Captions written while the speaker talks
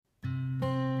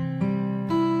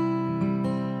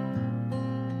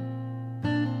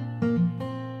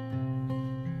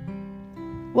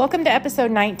Welcome to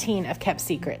episode 19 of Kept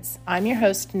Secrets. I'm your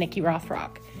host, Nikki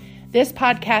Rothrock. This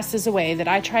podcast is a way that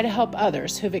I try to help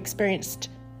others who have experienced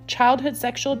childhood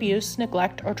sexual abuse,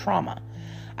 neglect, or trauma.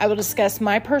 I will discuss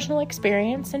my personal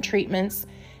experience and treatments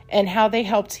and how they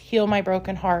helped heal my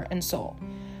broken heart and soul.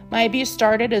 My abuse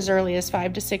started as early as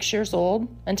 5 to 6 years old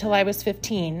until I was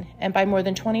 15 and by more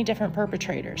than 20 different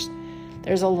perpetrators.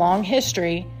 There's a long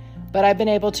history, but I've been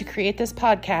able to create this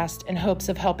podcast in hopes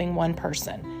of helping one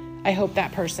person. I hope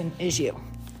that person is you.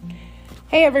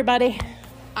 Hey everybody,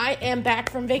 I am back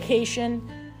from vacation.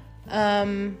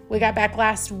 We got back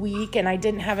last week and I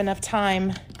didn't have enough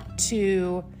time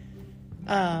to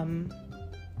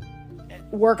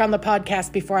work on the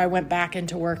podcast before I went back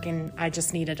into work, and I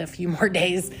just needed a few more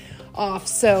days off.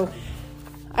 So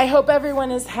I hope everyone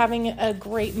is having a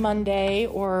great Monday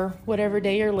or whatever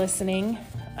day you're listening.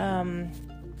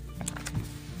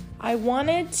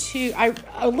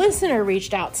 A listener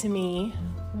reached out to me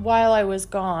while I was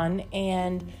gone,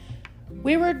 and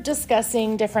we were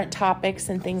discussing different topics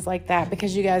and things like that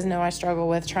because you guys know I struggle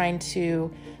with trying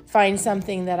to find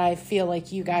something that I feel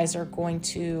like you guys are going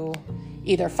to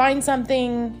either find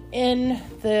something in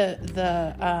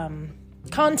the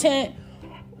content,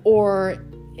 or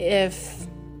if,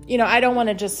 I don't want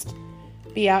to just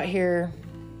be out here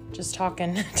just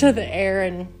talking to the air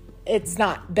and it's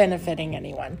not benefiting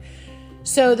anyone.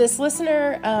 So this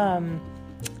listener,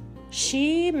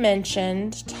 she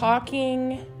mentioned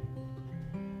talking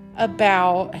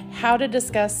about how to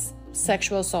discuss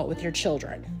sexual assault with your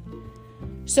children.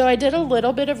 So I did a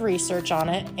little bit of research on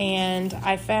it, and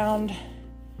I found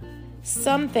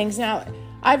some things. Now,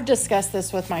 I've discussed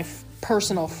this with my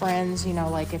personal friends,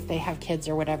 like if they have kids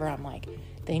or whatever, I'm like,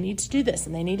 they need to do this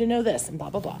and they need to know this and blah,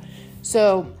 blah, blah.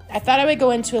 So I thought I would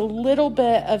go into a little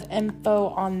bit of info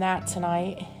on that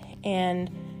tonight, and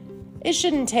it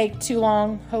shouldn't take too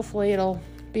long. Hopefully it'll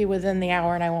be within the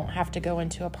hour and I won't have to go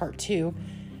into a part 2.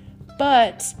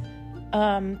 But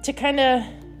to kind of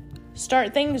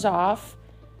start things off,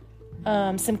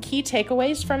 some key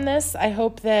takeaways from this. I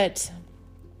hope that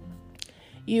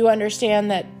you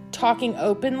understand that talking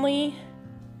openly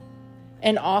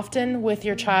and often with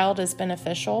your child is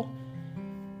beneficial.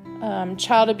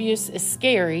 Child abuse is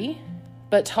scary,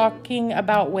 but talking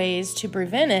about ways to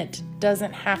prevent it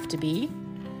doesn't have to be.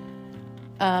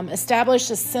 Establish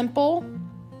a simple,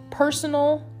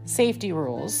 personal safety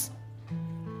rules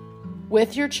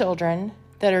with your children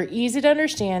that are easy to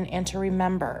understand and to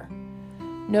remember.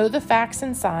 Know the facts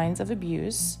and signs of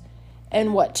abuse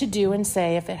and what to do and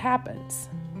say if it happens.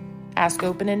 Ask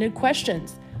open-ended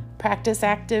questions. Practice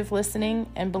active listening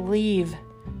and believe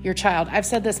your child. I've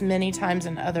said this many times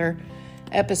in other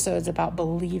episodes about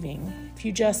believing. If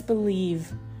you just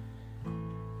believe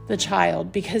the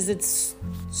child, because it's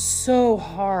so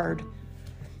hard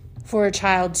for a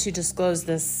child to disclose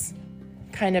this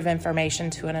kind of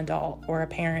information to an adult or a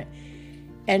parent.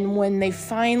 And when they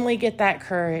finally get that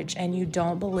courage and you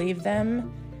don't believe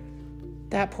them,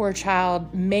 that poor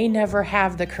child may never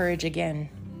have the courage again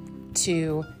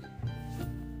to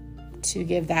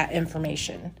give that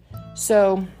information.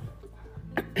 So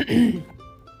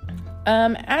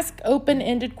ask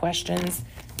open-ended questions.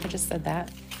 I just said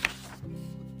that.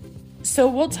 So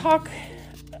we'll talk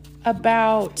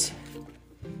about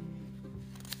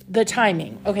the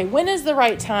timing. Okay, when is the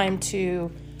right time to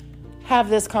have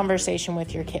this conversation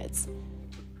with your kids?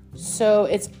 So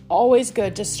it's always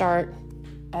good to start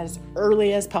as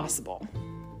early as possible.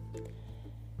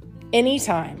 Any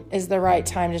time is the right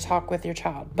time to talk with your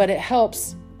child, but it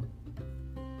helps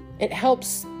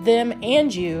them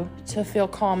and you to feel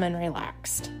calm and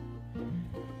relaxed.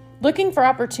 Looking for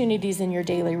opportunities in your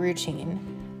daily routine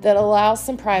that allows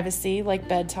some privacy, like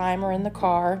bedtime or in the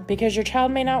car, because your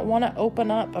child may not want to open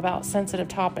up about sensitive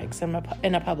topics in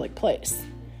a public place.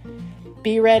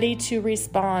 Be ready to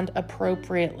respond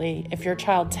appropriately if your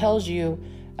child tells you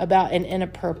about an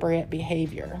inappropriate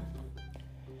behavior.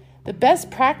 The best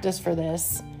practice for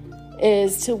this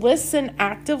is to listen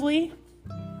actively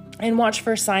and watch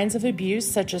for signs of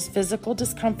abuse, such as physical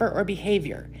discomfort or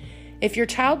behavior. If your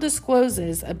child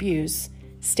discloses abuse,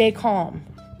 stay calm.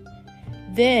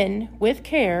 Then, with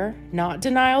care, not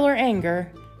denial or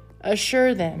anger,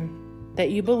 assure them that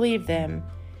you believe them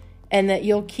and that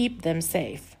you'll keep them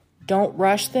safe. Don't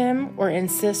rush them or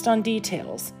insist on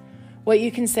details. What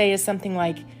you can say is something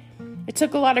like, "It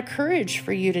took a lot of courage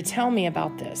for you to tell me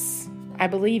about this. I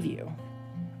believe you."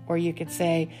 Or you could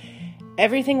say,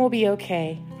 "Everything will be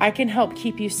okay. I can help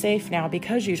keep you safe now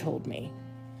because you told me."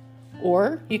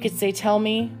 Or you could say, "Tell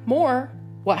me more.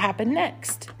 What happened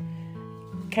next?"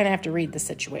 Kind of have to read the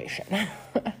situation.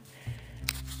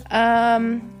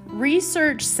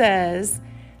 Research says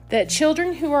that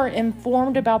children who are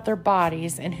informed about their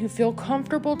bodies and who feel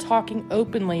comfortable talking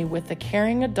openly with a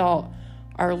caring adult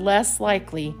are less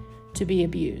likely to be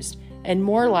abused and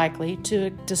more likely to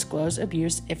disclose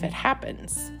abuse if it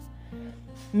happens.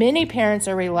 Many parents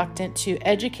are reluctant to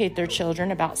educate their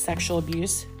children about sexual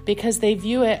abuse because they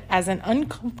view it as an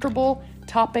uncomfortable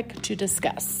topic to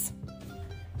discuss.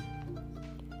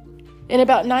 In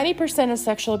about 90% of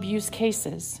sexual abuse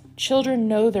cases, children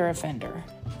know their offender.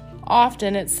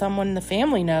 Often it's someone the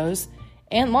family knows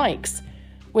and likes,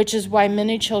 which is why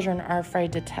many children are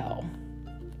afraid to tell.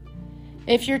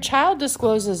 If your child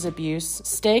discloses abuse,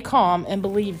 stay calm and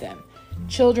believe them.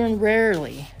 Children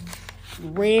rarely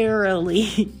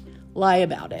lie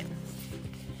about it.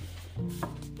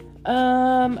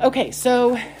 Okay,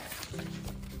 so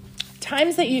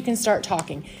times that you can start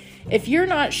talking. If you're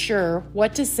not sure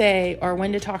what to say or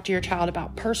when to talk to your child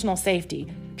about personal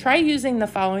safety, try using the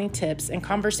following tips and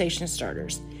conversation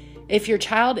starters. If your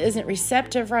child isn't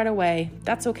receptive right away,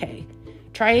 that's okay.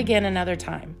 Try again another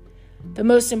time. The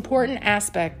most important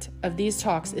aspect of these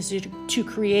talks is to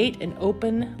create an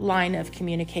open line of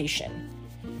communication.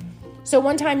 So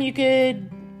one time you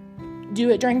could do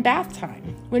it during bath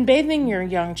time. When bathing your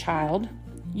young child,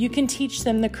 you can teach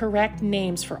them the correct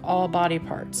names for all body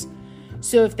parts.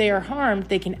 So if they are harmed,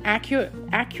 they can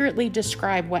accurately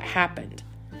describe what happened.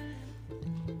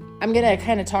 I'm going to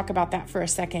kind of talk about that for a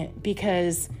second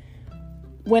because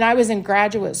when I was in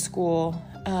graduate school,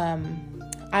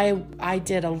 I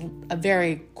did a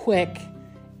very quick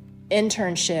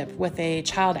internship with a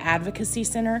child advocacy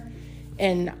center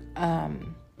in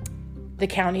the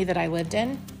county that I lived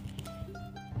in.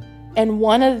 And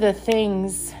one of the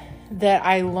things that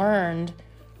I learned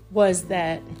was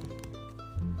that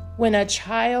when a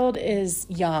child is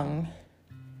young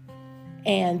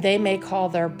and they may call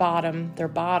their bottom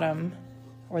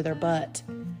or their butt,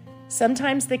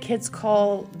 sometimes the kids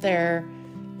call their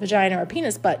vagina or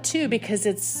penis butt too because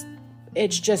it's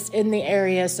just in the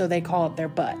area, so they call it their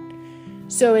butt.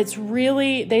 So it's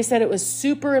really, they said it was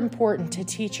super important to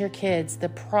teach your kids the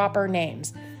proper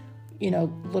names. You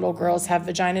know, little girls have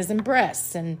vaginas and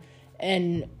breasts, and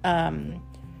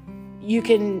you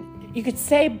could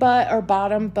say butt or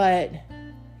bottom, but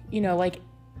you know, like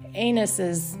anus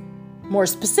is more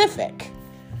specific.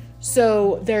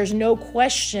 So there's no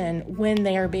question when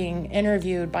they are being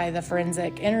interviewed by the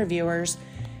forensic interviewers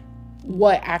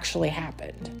what actually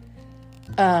happened.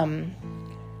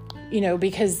 You know,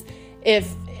 because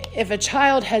if a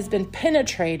child has been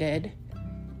penetrated,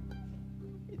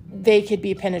 they could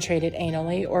be penetrated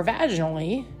anally or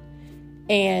vaginally.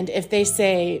 And if they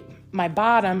say my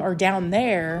bottom or down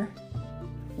there,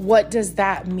 what does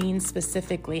that mean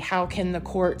specifically? How can the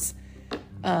courts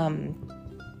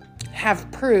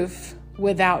have proof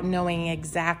without knowing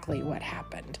exactly what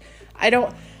happened?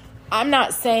 I'm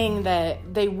not saying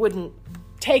that they wouldn't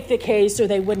take the case or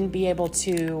they wouldn't be able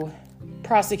to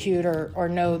prosecute or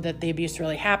know that the abuse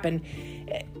really happened.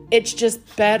 It's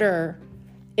just better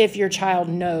if your child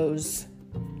knows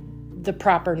the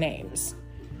proper names.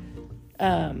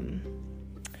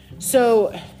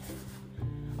 So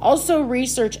also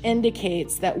research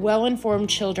indicates that well-informed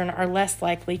children are less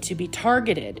likely to be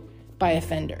targeted by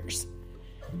offenders.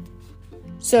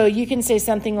 So you can say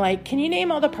something like, can you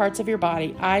name all the parts of your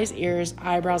body? Eyes, ears,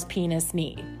 eyebrows, penis,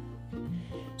 knee.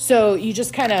 So you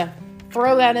just kind of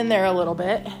throw that in there a little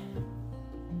bit.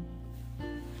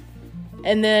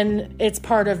 And then it's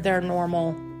part of their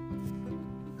normal,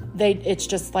 it's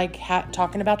just like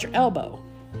talking about your elbow.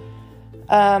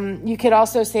 You could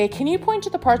also say, can you point to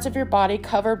the parts of your body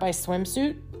covered by a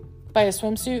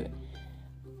swimsuit?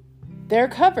 They're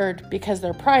covered because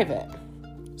they're private.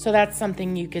 So that's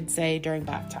something you could say during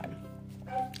bath time.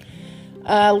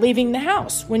 Leaving the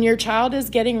house. When your child is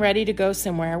getting ready to go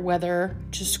somewhere, whether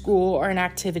to school or an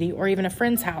activity or even a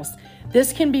friend's house,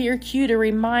 this can be your cue to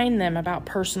remind them about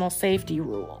personal safety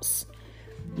rules.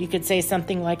 You could say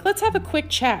something like, let's have a quick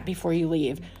chat before you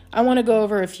leave. I want to go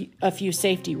over a few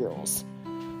safety rules.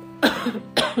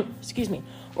 Excuse me.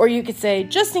 Or you could say,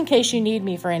 just in case you need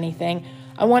me for anything,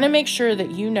 I want to make sure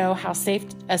that you know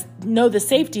know the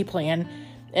safety plan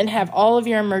and have all of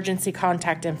your emergency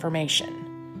contact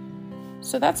information.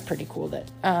 So that's pretty cool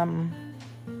that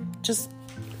just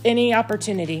any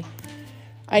opportunity.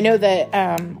 I know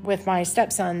that with my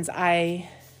stepsons, I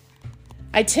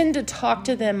tend to talk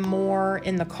to them more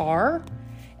in the car,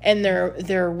 and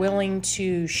they're willing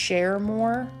to share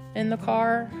more in the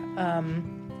car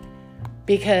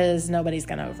because nobody's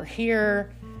going to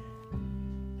overhear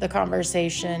the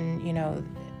conversation. You know,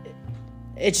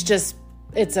 it's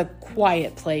a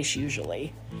quiet place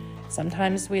usually.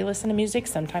 Sometimes we listen to music,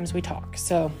 sometimes we talk.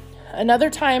 So Another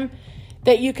time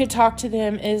that you could talk to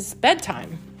them is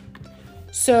bedtime.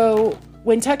 So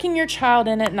when tucking your child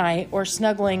in at night or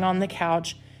snuggling on the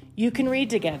couch, you can read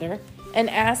together and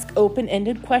ask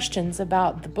open-ended questions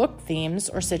about the book themes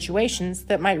or situations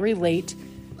that might relate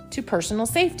to personal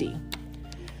safety.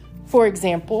 For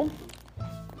example,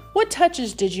 what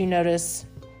touches did you notice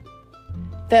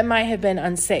that might have been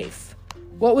unsafe?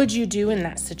 What would you do in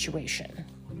that situation?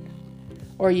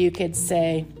 Or you could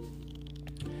say,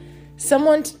 some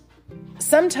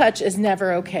touch is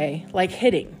never okay, like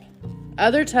hitting.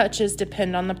 Other touches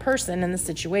depend on the person and the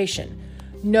situation.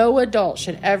 No adult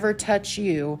should ever touch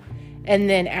you and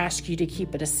then ask you to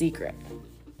keep it a secret.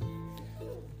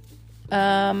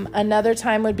 Another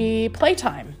time would be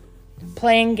playtime.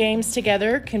 Playing games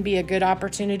together can be a good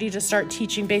opportunity to start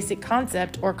teaching basic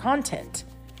concept or content.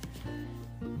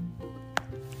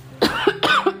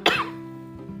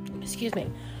 Excuse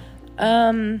me.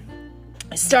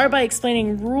 Start by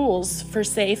explaining rules for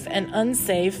safe and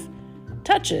unsafe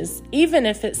touches, even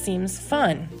if it seems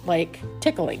fun, like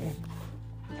tickling.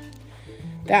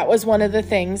 That was one of the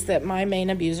things that my main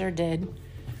abuser did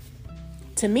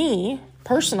to me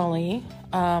personally,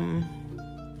 and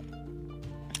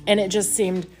it just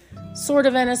seemed sort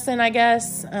of innocent, I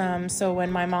guess. So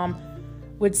when my mom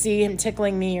would see him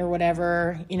tickling me or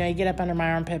whatever, he'd get up under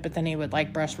my armpit, but then he would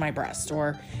like brush my breast,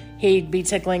 or he'd be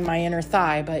tickling my inner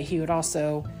thigh, but he would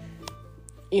also,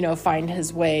 find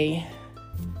his way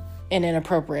in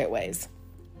inappropriate ways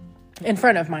in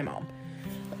front of my mom.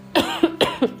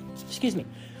 Excuse me.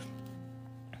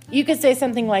 You could say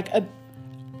something like,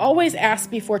 always ask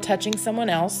before touching someone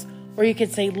else, or you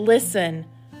could say, listen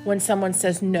when someone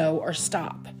says no or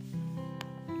stop.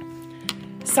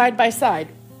 Side by side.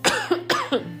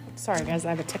 Sorry, guys, I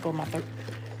have a tickle in my throat.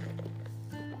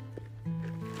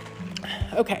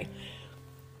 Okay.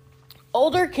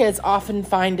 Older kids often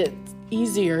find it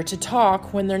easier to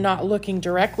talk when they're not looking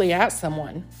directly at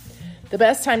someone. The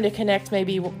best time to connect may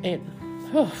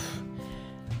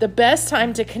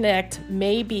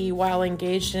be while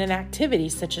engaged in an activity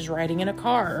such as riding in a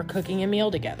car or cooking a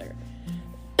meal together.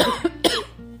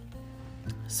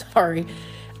 Sorry.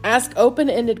 Ask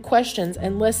open-ended questions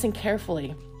and listen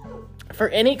carefully for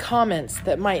any comments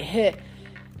that might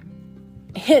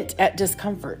hint at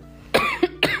discomfort.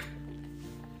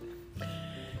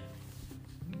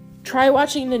 Try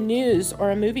watching the news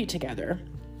or a movie together,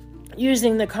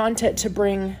 using the content to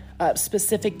bring up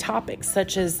specific topics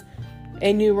such as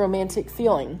a new romantic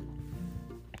feeling.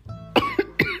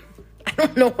 I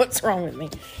don't know what's wrong with me.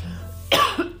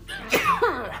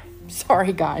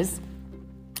 Sorry, guys.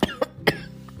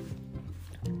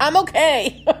 I'm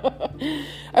okay.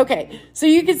 Okay, so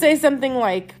you could say something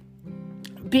like,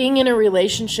 being in a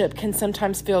relationship can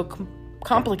sometimes feel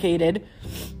complicated.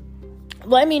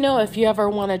 Let me know if you ever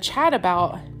want to chat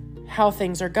about how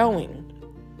things are going.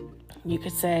 You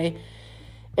could say,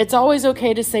 it's always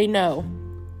okay to say no,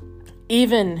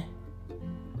 even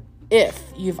if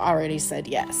you've already said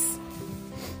yes.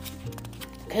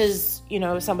 Because,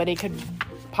 somebody could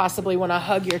possibly want to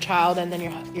hug your child, and then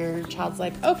your child's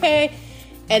like, okay,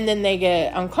 and then they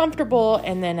get uncomfortable,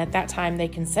 and then at that time they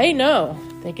can say no.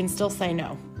 They can still say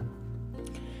no.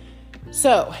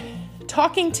 So,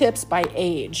 talking tips by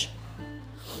age.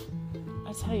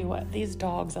 I tell you what, these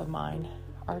dogs of mine,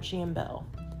 Archie and Belle,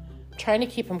 I'm trying to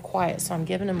keep them quiet, so I'm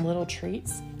giving them little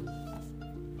treats.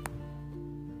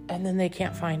 And then they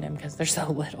can't find them because they're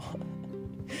so little.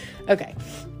 Okay,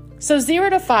 so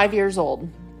 0 to 5 years old.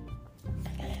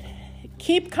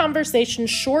 Keep conversations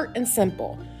short and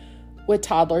simple with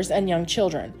toddlers and young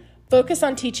children. Focus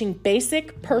on teaching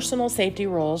basic personal safety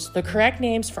rules, the correct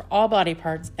names for all body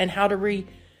parts, and how to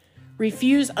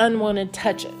refuse unwanted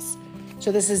touches.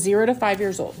 So this is 0 to 5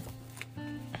 years old.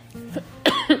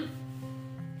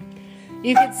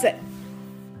 You could say,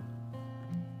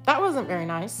 that wasn't very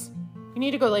nice. You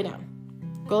need to go lay down.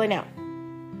 Go lay down.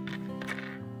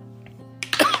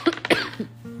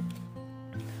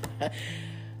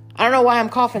 I don't know why I'm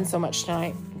coughing so much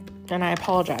tonight, and I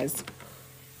apologize.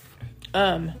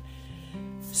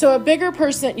 So a bigger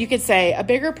person, you could say, a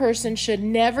bigger person should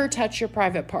never touch your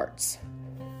private parts.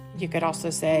 You could also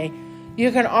say,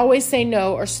 you can always say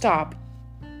no or stop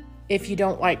if you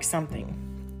don't like something.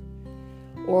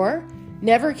 Or,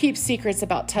 never keep secrets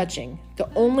about touching. The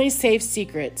only safe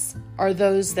secrets are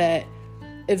those that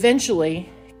eventually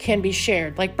can be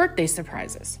shared, like birthday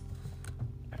surprises.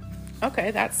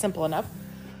 Okay, that's simple enough.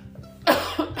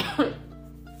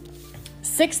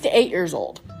 6 to 8 years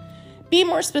old. Be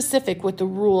more specific with the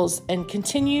rules and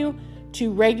continue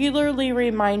to regularly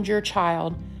remind your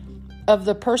child of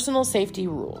the personal safety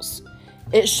rules.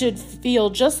 It should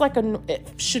feel it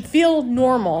should feel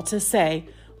normal to say,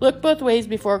 look both ways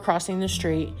before crossing the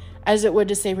street, as it would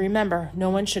to say, remember, no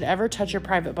one should ever touch your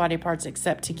private body parts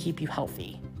except to keep you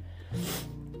healthy.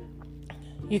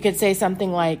 You could say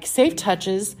something like, safe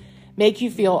touches make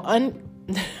you feel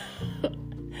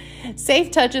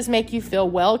safe touches make you feel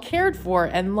well cared for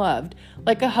and loved,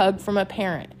 like a hug from a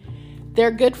parent.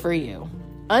 They're good for you.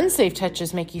 Unsafe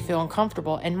touches make you feel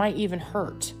uncomfortable and might even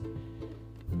hurt.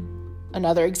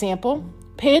 Another example,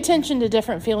 pay attention to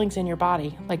different feelings in your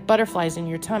body, like butterflies in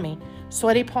your tummy,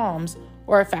 sweaty palms,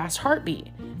 or a fast heartbeat.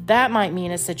 That might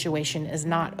mean a situation is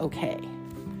not okay.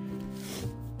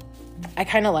 I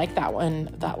kind of like that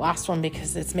last one,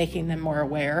 because it's making them more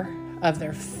aware of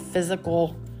their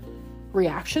physical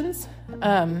reactions,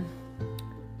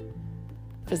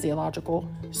 physiological.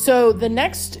 So the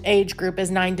next age group is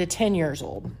 9 to 10 years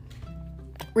old.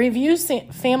 Review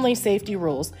family safety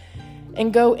rules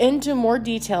and go into more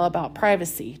detail about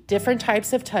privacy, different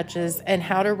types of touches, and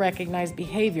how to recognize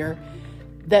behavior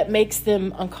that makes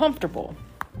them uncomfortable.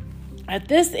 At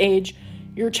this age,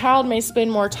 your child may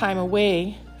spend more time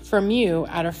away from you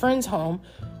at a friend's home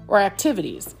or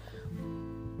activities.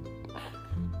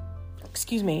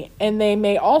 And they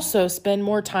may also spend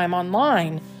more time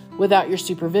online without your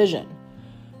supervision.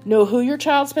 Know who your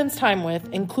child spends time with,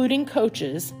 including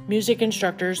coaches, music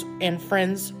instructors, and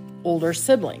friends' older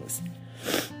siblings.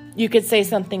 You could say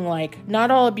something like,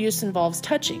 not all abuse involves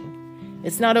touching.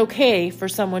 It's not okay for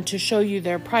someone to show you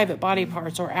their private body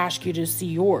parts or ask you to see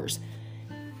yours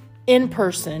in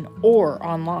person or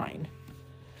online.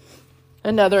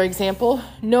 Another example,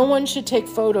 no one should take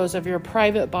photos of your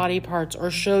private body parts or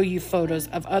show you photos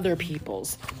of other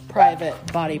people's private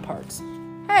body parts.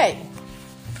 Hey!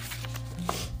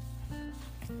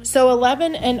 So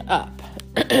 11 and up.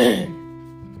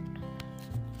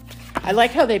 I like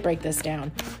how they break this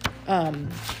down.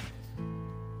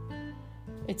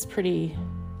 It's pretty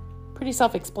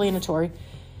self-explanatory.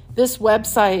 This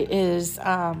website is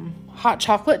Hot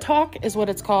Chocolate Talk is what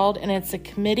it's called, and it's a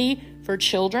committee for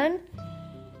children.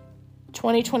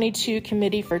 2022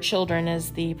 Committee for Children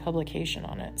is the publication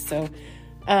on it.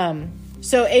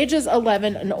 So ages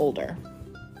 11 and older.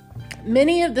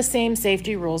 Many of the same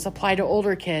safety rules apply to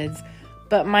older kids,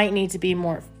 but might need to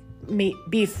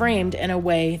be framed in a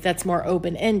way that's more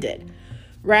open-ended.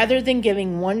 Rather than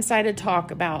giving one-sided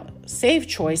talk about safe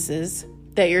choices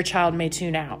that your child may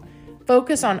tune out,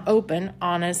 focus on open,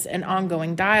 honest, and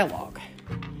ongoing dialogue.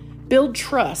 Build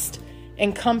trust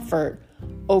and comfort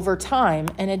over time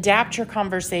and adapt your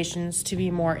conversations to be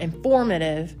more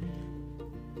informative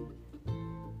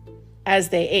as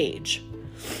they age.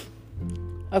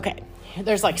 Okay,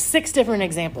 there's like 6 different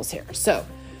examples here. So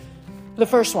the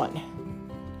first one,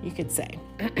 you could say,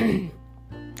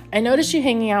 I noticed you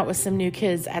hanging out with some new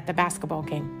kids at the basketball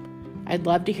game. I'd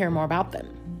love to hear more about them.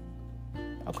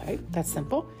 Okay, that's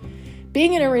simple.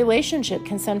 Being in a relationship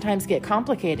can sometimes get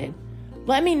complicated.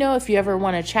 Let me know if you ever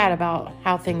want to chat about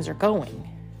how things are going.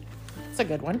 That's a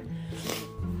good one.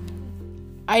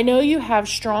 I know you have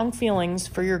strong feelings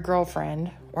for your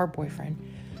girlfriend or boyfriend.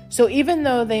 So even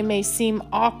though they may seem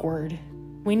awkward,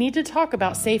 we need to talk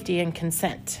about safety and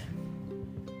consent.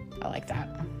 I like that.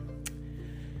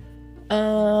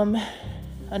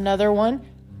 Another one.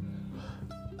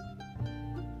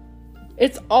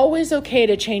 It's always okay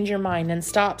to change your mind and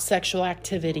stop sexual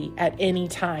activity at any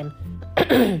time.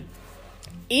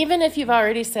 Even if you've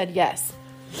already said yes,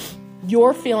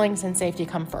 your feelings and safety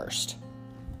come first.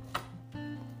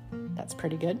 That's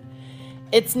pretty good.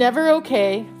 It's never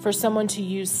okay for someone to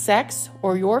use sex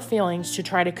or your feelings to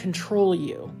try to control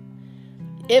you.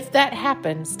 If that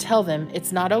happens, tell them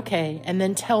it's not okay, and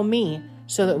then tell me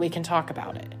so that we can talk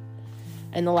about it.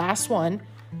 And the last one,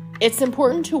 it's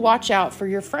important to watch out for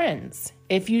your friends.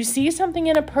 If you see something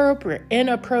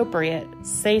inappropriate,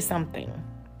 say something.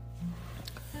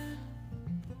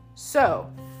 So,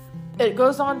 it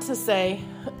goes on to say,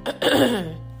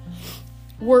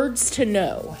 words to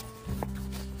know.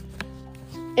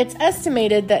 It's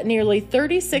estimated that nearly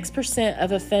 36%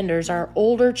 of offenders are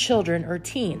older children or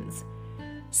teens.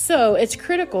 So, it's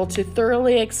critical to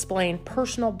thoroughly explain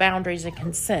personal boundaries and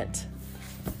consent.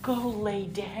 Go lay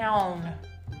down.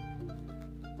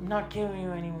 I'm not giving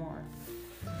you any more.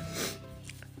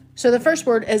 So the first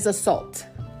word is assault.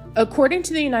 According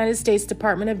to the United States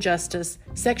Department of Justice,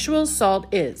 sexual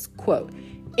assault is, quote,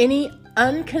 any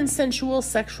unconsensual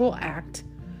sexual act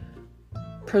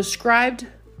proscribed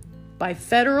by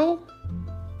federal,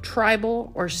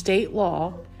 tribal, or state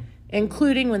law,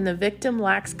 including when the victim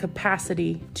lacks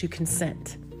capacity to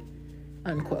consent,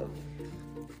 unquote.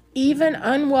 Even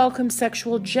unwelcome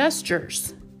sexual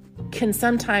gestures can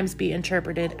sometimes be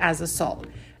interpreted as assault,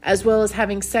 as well as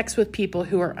having sex with people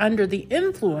who are under the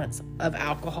influence of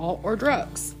alcohol or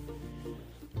drugs.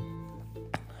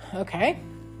 Okay,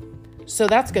 so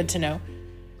that's good to know.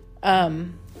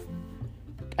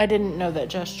 I didn't know that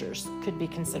gestures could be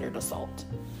considered assault.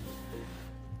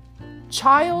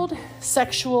 Child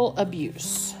sexual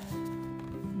abuse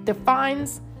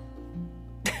defines...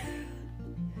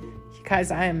 You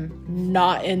guys, I am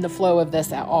not in the flow of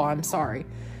this at all. I'm sorry.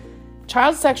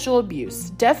 Child sexual abuse.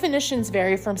 Definitions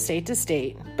vary from state to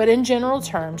state, but in general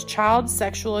terms, child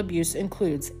sexual abuse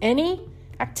includes any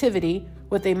activity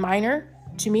with a minor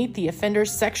to meet the offender's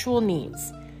sexual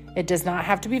needs. It does not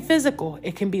have to be physical.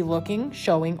 It can be looking,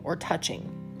 showing, or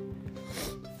touching.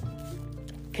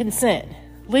 Consent.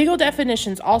 Legal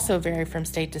definitions also vary from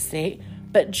state to state,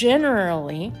 but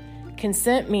generally,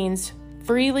 consent means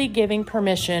freely giving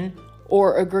permission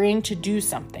or agreeing to do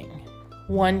something.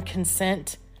 One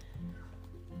consistent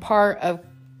part of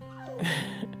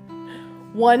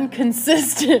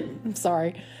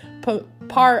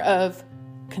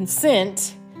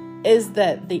consent is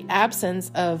that the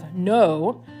absence of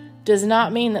no does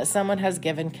not mean that someone has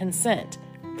given consent.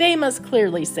 They must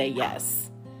clearly say yes.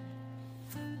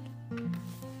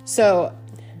 So,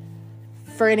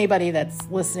 for anybody that's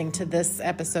listening to this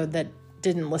episode that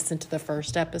didn't listen to the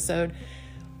first episode,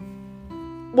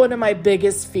 one of my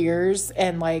biggest fears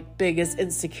and biggest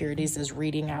insecurities is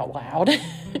reading out loud.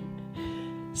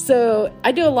 So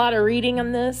I do a lot of reading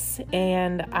on this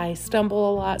and I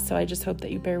stumble a lot. So I just hope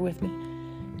that you bear with me.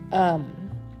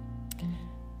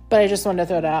 But I just wanted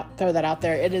to throw that out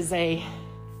there. It's a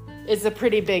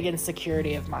pretty big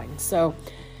insecurity of mine. So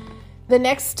the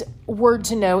next word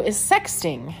to know is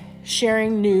sexting.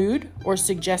 Sharing nude or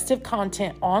suggestive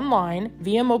content online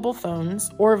via mobile phones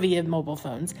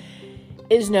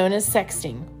is known as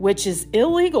sexting, which is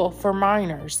illegal for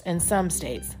minors in some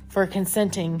states, for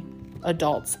consenting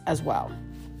adults as well.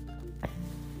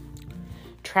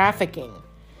 Trafficking.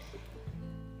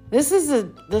 This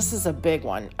is a big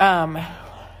one.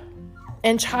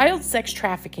 In child sex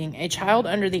trafficking, a child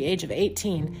under the age of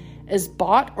 18 is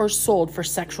bought or sold for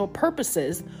sexual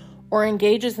purposes or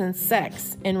engages in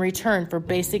sex in return for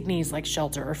basic needs like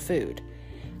shelter or food.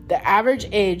 The average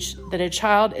age that a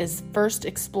child is first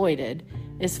exploited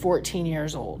is 14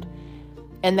 years old.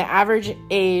 And the average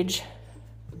age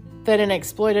that an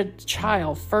exploited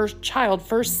child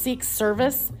first seeks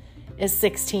service is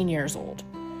 16 years old.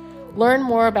 Learn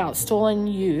more about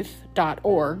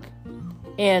stollenyouth.org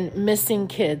and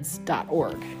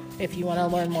missingkids.org if you want to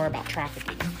learn more about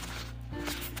trafficking.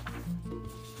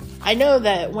 I know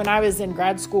that when I was in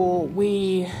grad school,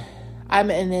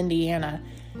 I'm in Indiana,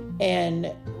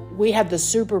 and we had the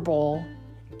Super Bowl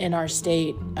in our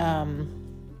state. I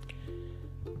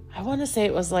want to say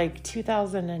it was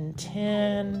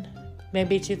 2010,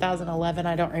 maybe 2011.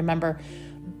 I don't remember.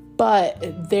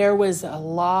 But there was a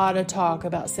lot of talk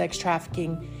about sex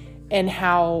trafficking and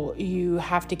how you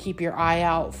have to keep your eye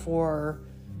out for,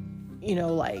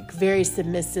 very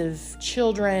submissive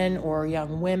children or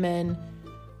young women.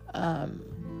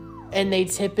 And they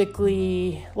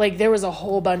typically, there was a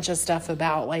whole bunch of stuff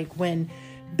about, when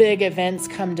big events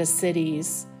come to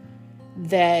cities,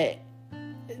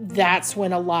 that's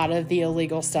when a lot of the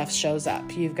illegal stuff shows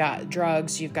up. You've got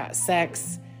drugs, you've got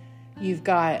sex, you've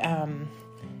got,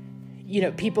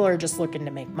 people are just looking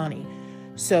to make money.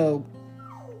 So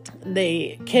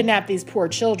they kidnap these poor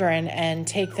children and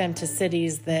take them to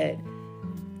cities that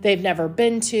they've never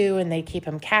been to, and they keep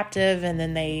them captive, and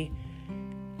then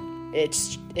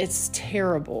it's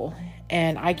terrible.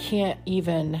 And I can't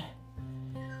even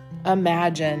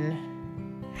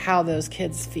imagine how those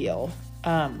kids feel.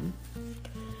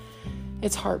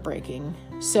 It's heartbreaking.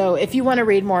 So if you want to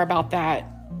read more about that,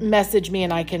 message me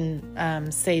and I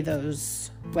can say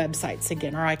those websites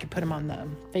again, or I could put them on the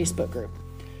Facebook group.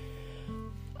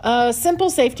 Simple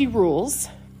safety rules.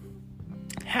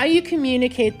 How you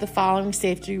communicate the following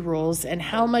safety rules and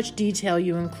how much detail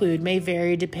you include may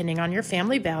vary depending on your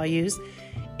family values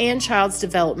and child's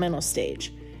developmental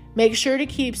stage. Make sure to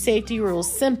keep safety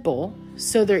rules simple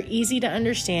so they're easy to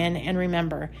understand and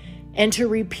remember, and to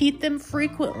repeat them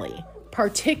frequently,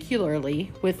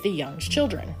 particularly with the young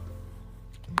children.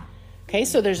 Okay,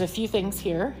 so there's a few things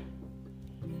here.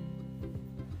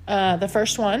 The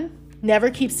first one, never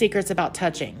keep secrets about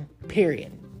touching,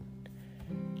 period.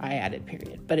 I added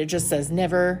period, but it just says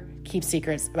never keep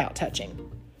secrets about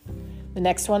touching. The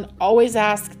next one, always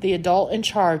ask the adult in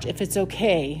charge if it's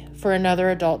okay for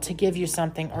another adult to give you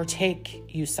something or take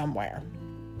you somewhere.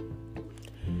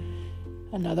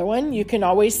 Another one, you can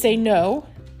always say no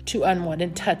to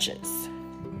unwanted touches.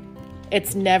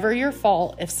 It's never your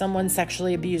fault if someone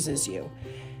sexually abuses you.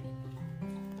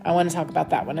 I want to talk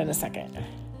about that one in a second.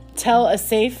 Tell a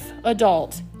safe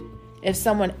adult if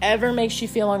someone ever makes you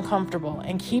feel uncomfortable,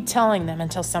 and keep telling them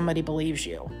until somebody believes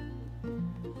you.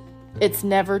 It's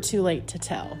never too late to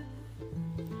tell.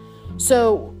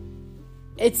 So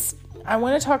I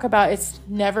want to talk about it's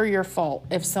never your fault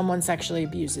if someone sexually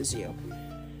abuses you.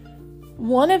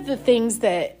 One of the things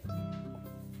that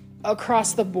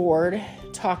across the board,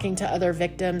 talking to other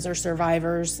victims or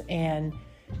survivors and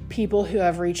people who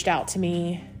have reached out to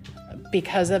me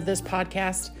because of this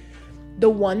podcast, the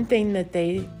one thing that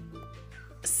they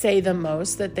say the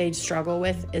most that they struggle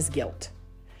with is guilt.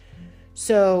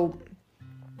 So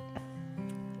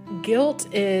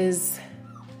guilt is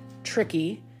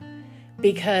tricky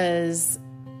because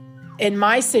in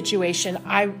my situation,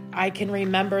 I can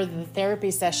remember the therapy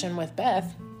session with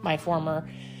Beth, my former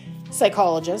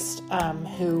psychologist,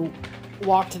 who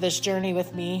walked this journey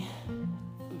with me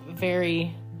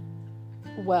very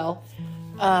well.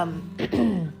 I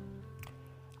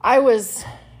was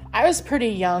pretty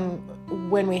young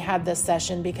when we had this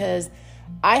session because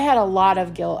I had a lot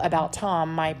of guilt about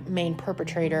Tom, my main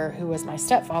perpetrator, who was my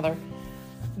stepfather,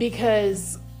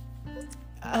 because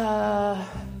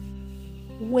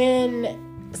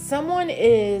when someone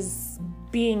is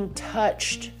being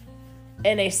touched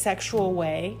in a sexual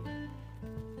way,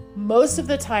 most of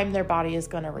the time their body is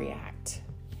going to react.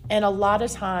 And a lot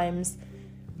of times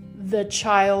the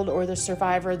child or the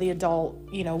survivor, the adult,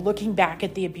 looking back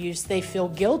at the abuse, they feel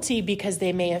guilty because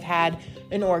they may have had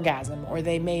an orgasm or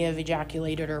they may have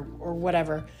ejaculated or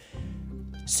whatever.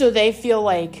 So they feel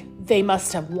like they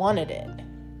must have wanted it.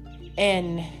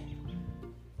 And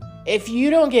if you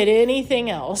don't get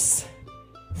anything else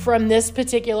from this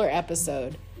particular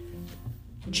episode,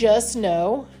 just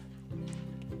know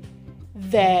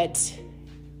that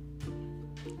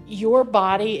your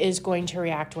body is going to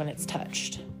react when it's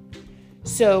touched.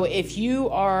 So if you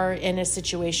are in a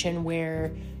situation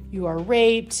where you are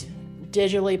raped,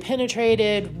 digitally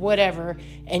penetrated, whatever,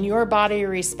 and your body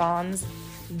responds,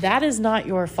 that is not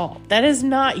your fault. That is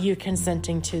not you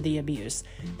consenting to the abuse.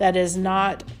 That is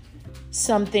not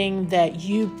something that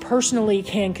you personally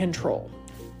can control.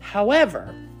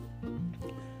 However,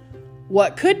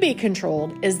 what could be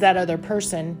controlled is that other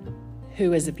person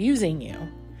who is abusing you.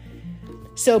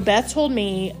 So Beth told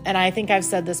me, and I think I've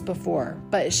said this before,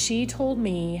 but she told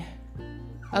me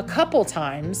a couple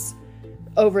times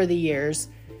over the years,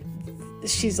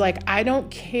 she's like, I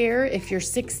don't care if you're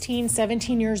 16,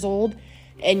 17 years old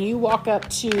and you walk up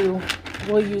to,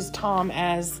 we'll use Tom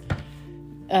as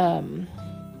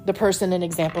the person in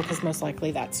example, because most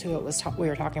likely that's who it was we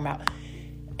were talking about.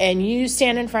 And you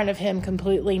stand in front of him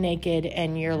completely naked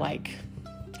and you're like,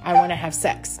 I want to have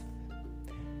sex.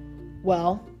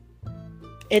 Well,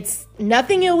 it's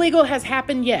nothing illegal has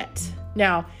happened yet.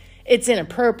 Now, it's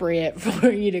inappropriate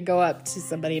for you to go up to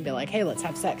somebody and be like, hey, let's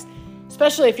have sex.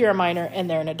 Especially if you're a minor and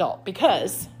they're an adult.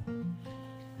 Because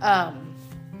at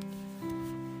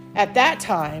that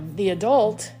time, the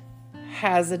adult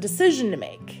has a decision to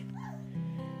make.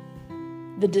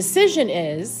 The decision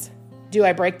is, do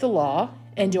I break the law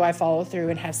and do I follow through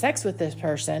and have sex with this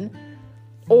person?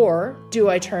 Or do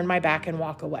I turn my back and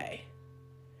walk away?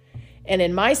 And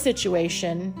in my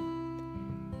situation,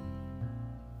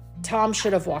 Tom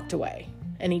should have walked away,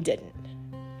 and he didn't.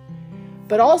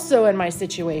 But also in my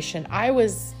situation, I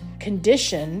was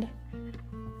conditioned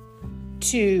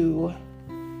to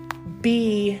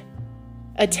be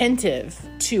attentive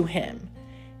to him.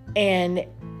 And,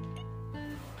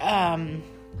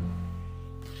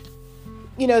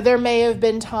 there may have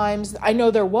been times, I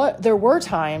know there were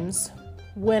times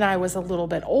when I was a little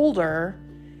bit older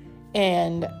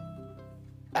and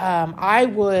I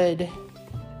would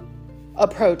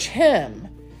approach him.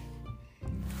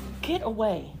 Get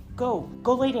away. Go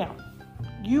lay down.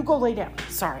 You go lay down.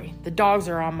 Sorry, the dogs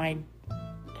are on my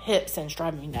hips and it's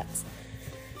driving me nuts.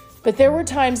 But there were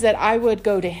times that I would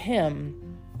go to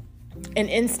him and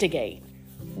instigate.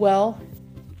 Well,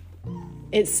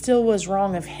 it still was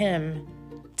wrong of him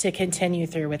to continue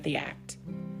through with the act.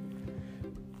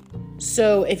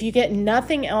 So if you get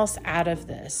nothing else out of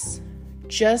this,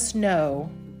 just know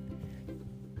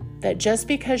that just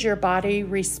because your body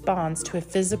responds to a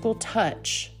physical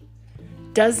touch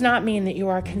does not mean that you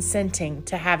are consenting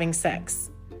to having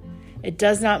sex. It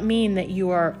does not mean that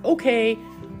you are, okay,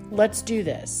 let's do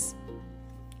this.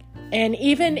 And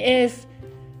even if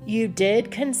you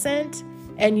did consent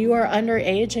and you are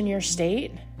underage in your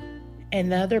state, and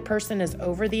the other person is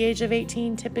over the age of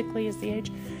 18, typically is the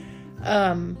age,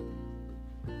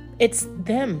 it's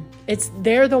them.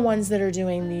 They're the ones that are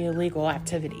doing the illegal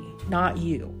activity, not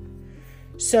you.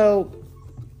 So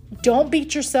don't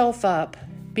beat yourself up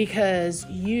because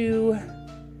you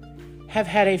have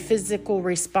had a physical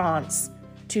response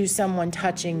to someone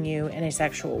touching you in a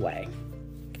sexual way.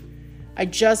 I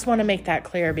just want to make that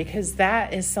clear because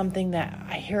that is something that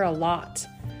I hear a lot.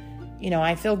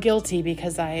 I feel guilty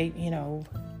because I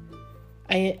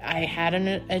had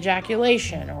an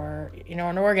ejaculation or,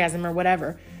 an orgasm or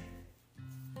whatever.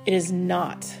 It is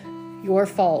not your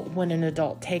fault when an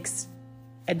adult takes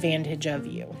advantage of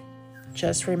you.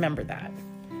 Just remember that.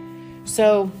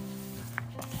 So,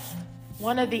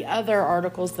 one of the other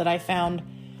articles that I found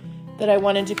that I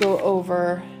wanted to go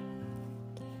over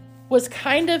was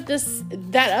kind of this.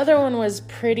 That other one was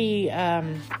pretty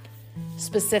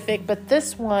specific, but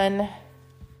this one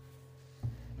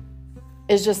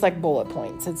is just like bullet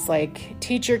points. It's like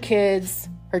teach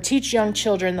young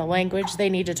children the language they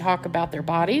need to talk about their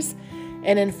bodies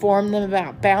and inform them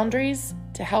about boundaries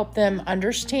to help them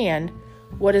understand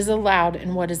what is allowed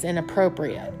and what is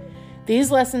inappropriate. These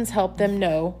lessons help them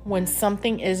know when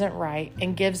something isn't right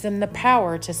and gives them the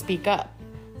power to speak up.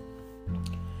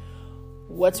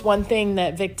 What's one thing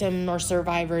that victims or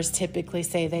survivors typically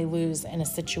say they lose in a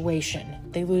situation?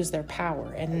 They lose their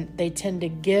power, and they tend to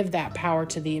give that power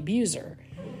to the abuser.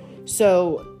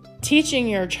 So teaching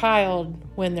your child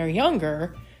when they're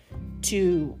younger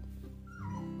to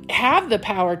have the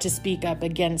power to speak up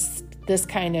against this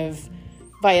kind of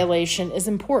violation is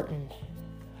important.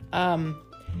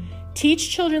 Teach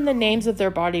children the names of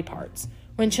their body parts.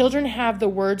 When children have the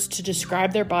words to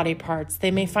describe their body parts,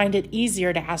 they may find it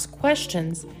easier to ask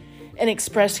questions and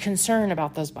express concern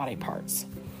about those body parts.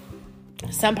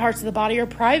 Some parts of the body are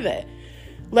private.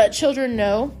 Let children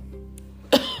know,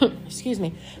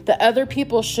 that other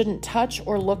people shouldn't touch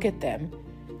or look at them.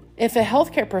 If a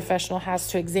healthcare professional has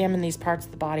to examine these parts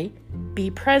of the body, be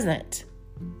present,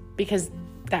 because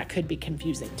that could be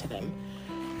confusing to them.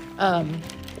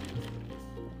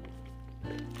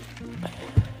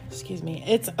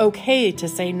 It's okay to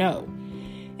say no.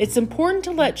 It's important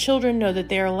to let children know that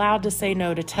they are allowed to say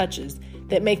no to touches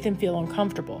that make them feel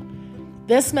uncomfortable.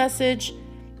 This message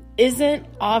isn't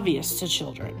obvious to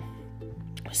children.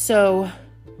 So,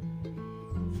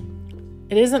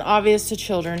 it isn't obvious to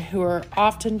children who are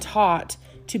often taught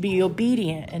to be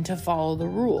obedient and to follow the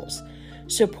rules.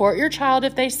 Support your child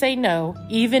if they say no,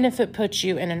 even if it puts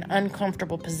you in an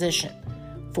uncomfortable position.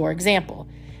 For example,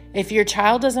 if your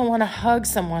child doesn't want to hug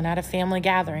someone at a family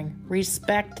gathering,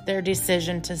 respect their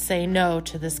decision to say no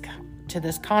to this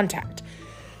contact.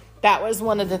 That was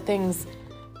one of the things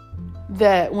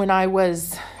that when I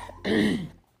was in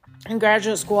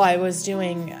graduate school, I was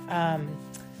doing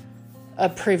a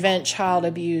prevent child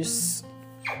abuse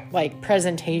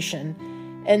presentation.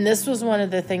 And this was one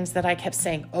of the things that I kept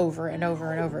saying over and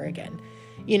over and over again.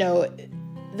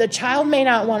 The child may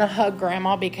not want to hug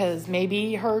grandma because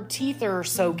maybe her teeth are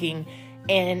soaking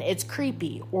and it's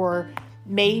creepy. Or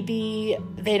maybe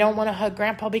they don't want to hug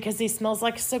grandpa because he smells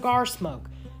like cigar smoke.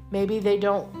 Maybe they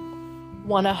don't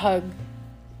want to hug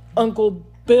Uncle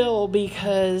Bill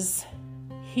because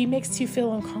he makes you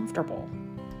feel uncomfortable.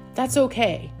 That's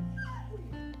okay.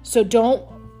 So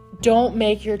don't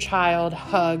make your child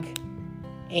hug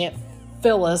Aunt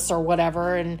Phyllis or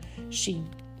whatever and she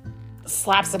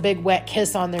slaps a big wet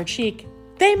kiss on their cheek.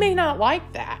 They may not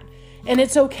like that. And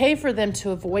it's okay for them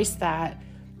to voice that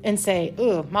and say,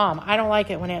 "Ooh, Mom, I don't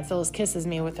like it when Aunt Phyllis kisses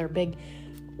me with her big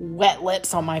wet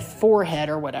lips on my forehead,"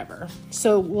 or whatever.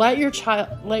 So let your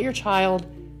child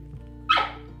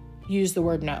use the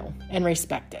word no and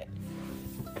respect it.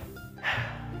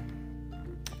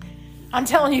 I'm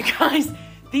telling you guys,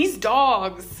 these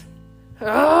dogs.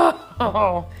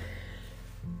 Oh.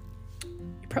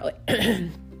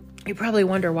 You probably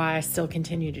wonder why I still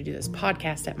continue to do this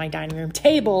podcast at my dining room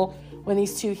table when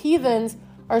these two heathens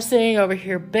are sitting over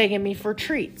here begging me for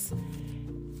treats.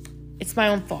 It's my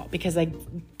own fault because I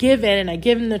give in and I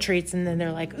give them the treats and then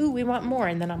they're like, "Ooh, we want more."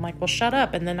 And then I'm like, "Well, shut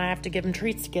up." And then I have to give them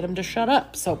treats to get them to shut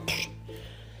up. So,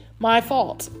 my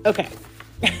fault. Okay.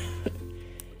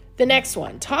 The next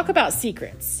one, talk about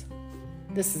secrets.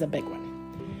 This is a big one.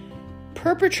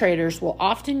 Perpetrators will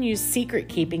often use secret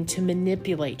keeping to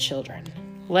manipulate children.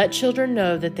 Let children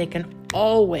know that they can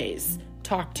always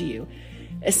talk to you,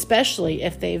 especially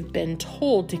if they've been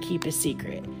told to keep a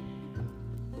secret.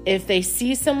 If they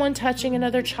see someone touching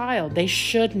another child, they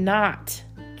should not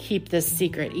keep this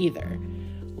secret either.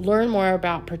 Learn more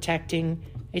about protecting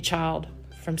a child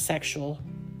from sexual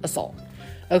assault.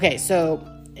 Okay, so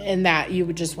in that, you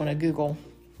would just want to Google,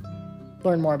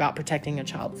 learn more about protecting a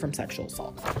child from sexual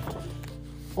assault.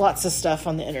 Lots of stuff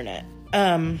on the internet.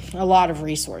 A lot of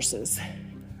resources.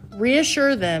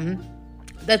 Reassure them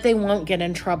that they won't get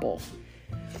in trouble.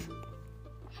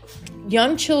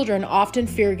 Young children often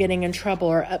fear getting in trouble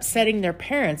or upsetting their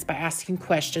parents by asking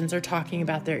questions or talking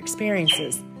about their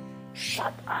experiences.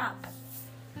 Shut up.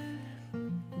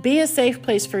 Be a safe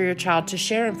place for your child to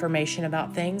share information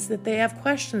about things that they have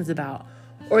questions about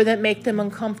or that make them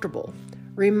uncomfortable.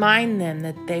 Remind them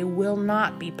that they will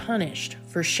not be punished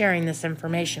for sharing this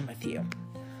information with you.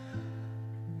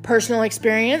 Personal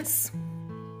experience.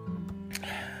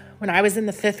 When I was in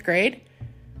the 5th grade,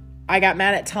 I got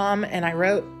mad at Tom and I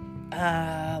wrote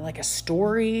like a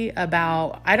story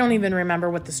about, I don't even remember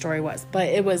what the story was, but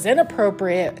it was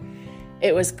inappropriate.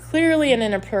 It was clearly an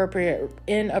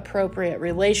inappropriate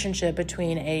relationship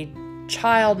between a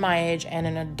child my age and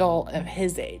an adult of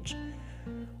his age.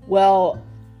 Well,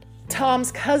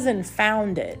 Tom's cousin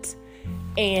found it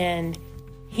and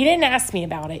he didn't ask me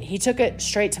about it. He took it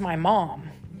straight to my mom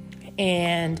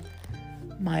and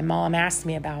my mom asked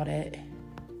me about it.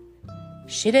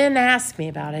 She didn't ask me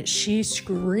about it. She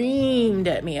screamed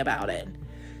at me about it.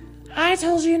 I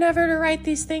told you never to write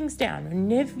these things down.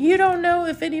 And if you don't know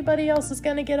if anybody else is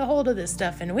going to get a hold of this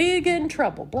stuff and we get in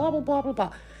trouble, blah, blah, blah, blah,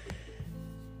 blah.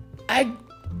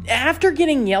 After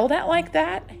getting yelled at like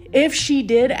that, if she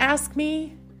did ask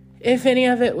me if any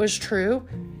of it was true,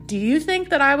 do you think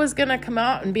that I was going to come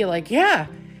out and be like, yeah,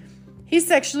 he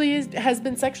has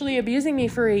been sexually abusing me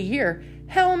for a year?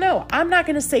 Hell no, I'm not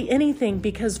going to say anything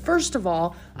because first of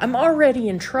all, I'm already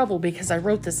in trouble because I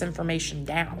wrote this information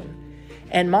down.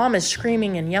 And mom is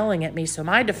screaming and yelling at me, so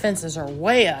my defenses are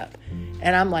way up.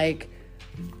 And I'm like,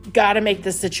 gotta make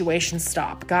this situation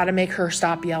stop. Gotta make her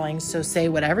stop yelling. So say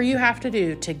whatever you have to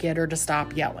do to get her to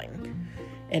stop yelling.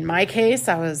 In my case,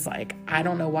 I was like, I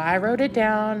don't know why I wrote it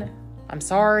down. I'm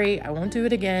sorry. I won't do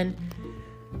it again.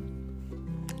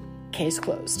 Case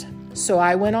closed. So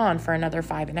I went on for another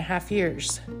 5.5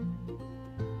 years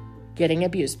getting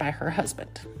abused by her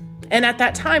husband. And at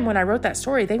that time, when I wrote that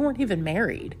story, they weren't even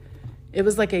married. It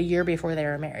was like a year before they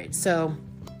were married. So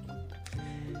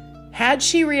had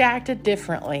she reacted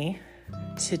differently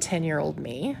to 10-year-old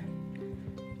me,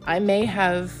 I may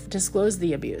have disclosed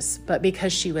the abuse. But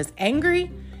because she was angry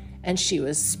and she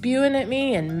was spewing at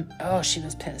me and, she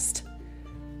was pissed,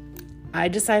 I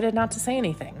decided not to say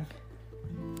anything.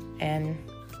 And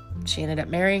she ended up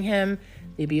marrying him.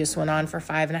 The abuse went on for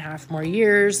 5.5 more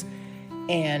years.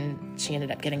 And she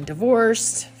ended up getting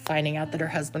divorced, finding out that her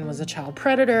husband was a child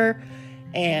predator.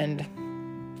 And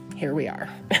here we are.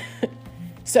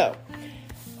 So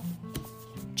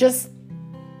just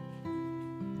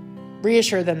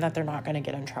reassure them that they're not going to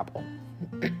get in trouble.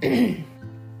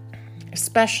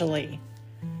 Especially,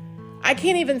 I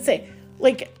can't even say,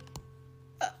 like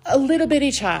a little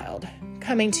bitty child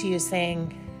coming to you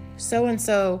saying,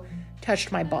 so-and-so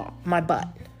touched my butt.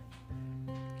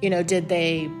 Did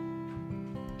they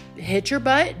hit your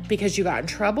butt because you got in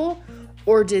trouble?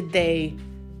 Or did they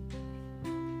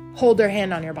hold their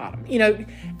hand on your bottom?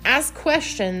 Ask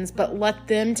questions, but let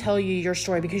them tell you your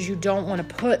story because you don't want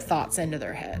to put thoughts into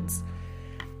their heads.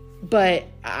 But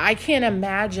I can't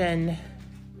imagine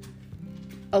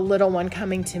a little one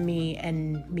coming to me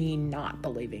and me not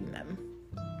believing them.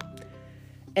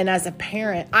 And as a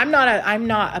parent, I'm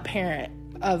not a parent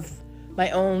of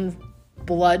my own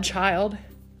blood child,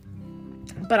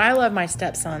 but I love my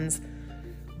stepsons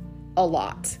a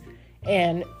lot.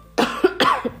 And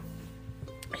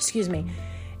excuse me,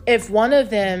 if one of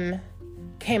them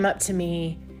came up to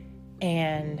me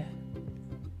and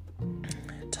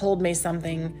told me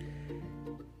something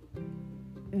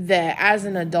that as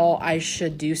an adult I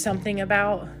should do something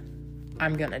about,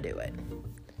 I'm going to do it.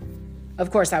 Of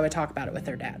course, I would talk about it with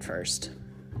their dad first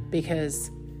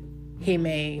because he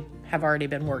may have already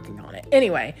been working on it.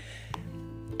 Anyway,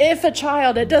 if a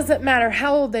child, it doesn't matter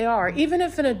how old they are, even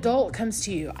if an adult comes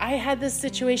to you, I had this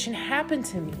situation happen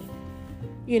to me.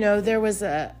 There was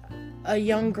a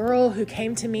young girl who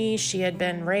came to me. She had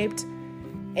been raped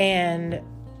and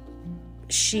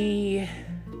she,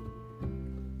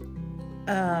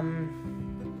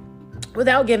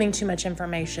 without giving too much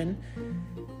information,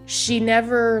 she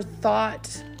never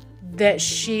thought that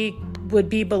she would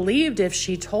be believed if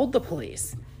she told the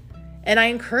police. And I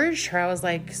encouraged her. I was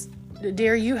like,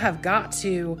 dear, you've got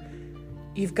to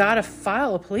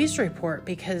file a police report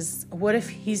because what if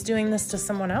he's doing this to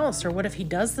someone else? Or what if he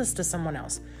does this to someone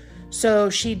else? So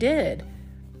she did.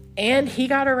 And he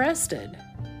got arrested.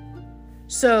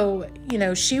 So,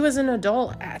 she was an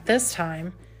adult at this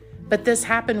time, but this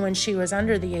happened when she was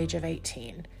under the age of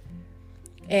 18.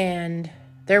 And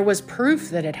there was proof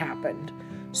that it happened.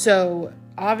 So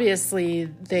obviously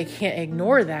they can't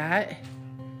ignore that.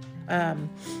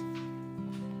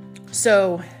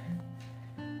 So,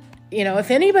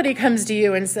 if anybody comes to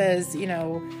you and says,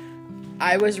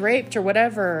 I was raped or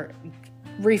whatever,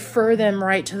 refer them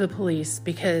right to the police,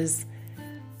 because,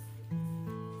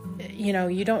 you know,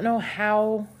 you don't know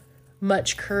how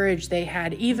much courage they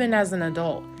had, even as an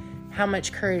adult, how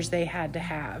much courage they had to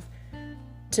have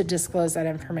to disclose that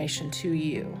information to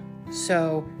you.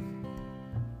 So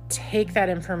take that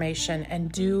information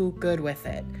and do good with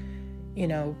it. You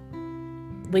know,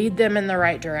 lead them in the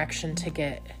right direction to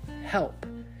get help,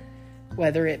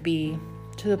 whether it be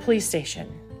to the police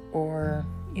station or,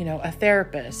 you know, a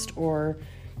therapist or,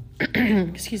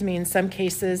 excuse me, in some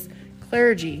cases,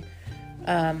 clergy,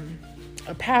 a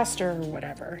pastor or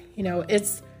whatever. You know,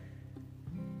 it's,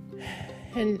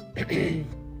 and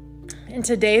in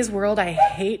today's world, I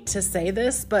hate to say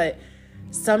this, but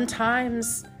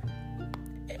sometimes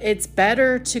it's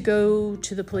better to go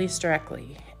to the police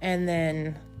directly and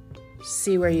then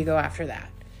see where you go after that.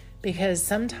 Because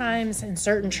sometimes in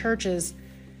certain churches,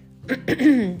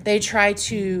 they try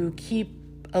to keep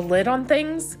a lid on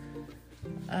things.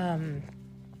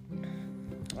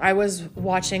 I was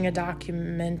watching a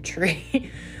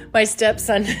documentary. My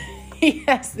stepson, he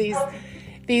has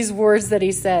these words that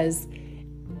he says.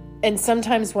 And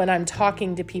sometimes when I'm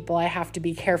talking to people, I have to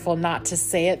be careful not to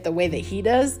say it the way that he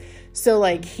does. So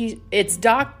like it's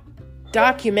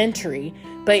documentary,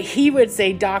 but he would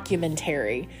say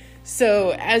documentary.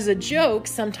 So as a joke,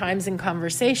 sometimes in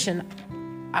conversation,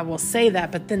 I will say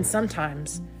that, but then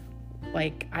sometimes,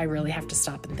 like, I really have to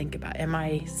stop and think about, am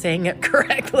I saying it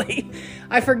correctly?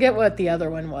 I forget what the other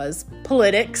one was.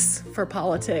 Politics for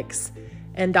politics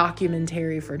and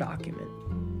documentary for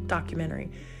documentary.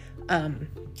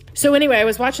 So anyway, I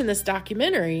was watching this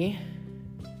documentary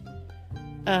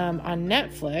on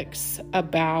Netflix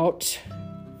about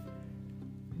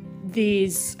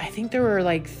these, I think there were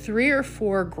like 3 or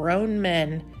 4 grown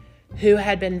men who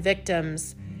had been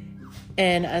victims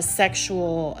in a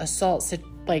sexual assault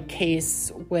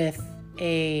case with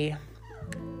a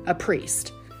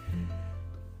priest.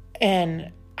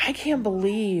 And I can't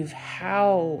believe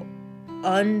how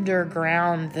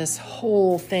underground this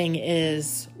whole thing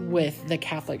is with the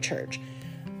Catholic Church.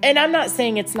 And I'm not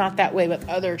saying it's not that way with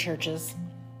other churches,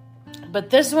 but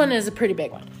this one is a pretty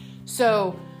big one.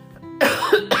 So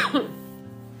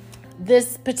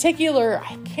this particular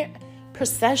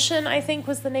procession, I think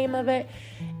was the name of it.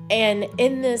 And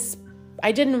in this,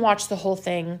 I didn't watch the whole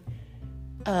thing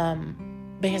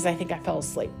because I think I fell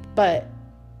asleep. But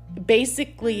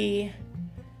basically,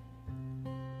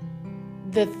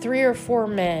 the 3 or 4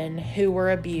 men who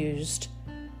were abused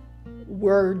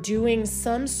were doing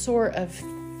some sort of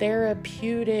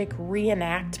therapeutic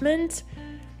reenactment,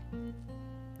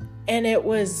 and it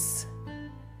was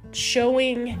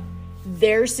showing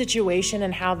their situation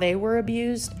and how they were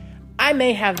abused. I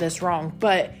may have this wrong,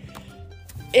 but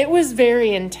it was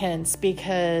very intense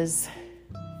because,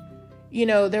 you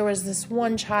know, there was this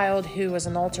one child who was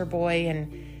an altar boy,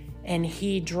 and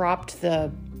he dropped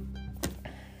the,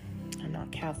 I'm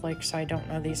not Catholic, so I don't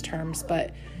know these terms,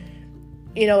 but,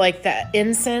 you know, like that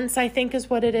incense, I think is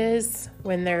what it is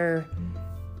when they're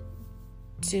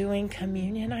doing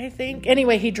communion, I think.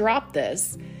 Anyway, he dropped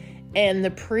this, and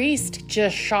the priest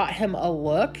just shot him a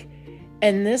look,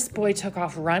 and this boy took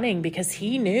off running because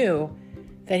he knew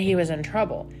that he was in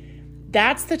trouble.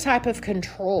 That's the type of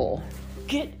control.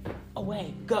 Get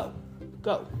away. Go.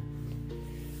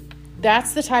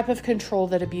 That's the type of control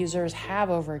that abusers have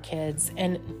over kids.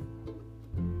 And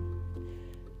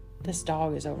this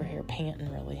dog is over here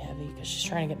panting really heavy because she's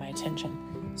trying to get my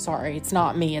attention. Sorry, it's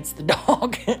not me, it's the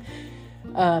dog.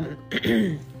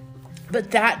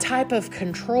 But that type of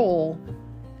control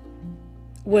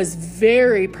was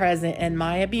very present in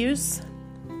my abuse.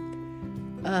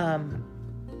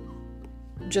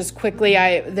 Just quickly,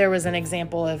 there was an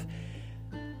example of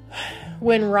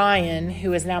when Ryan,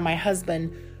 who is now my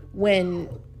husband, when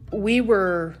we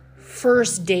were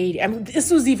first dating, I mean, this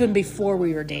was even before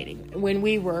we were dating, when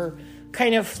we were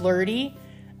kind of flirty,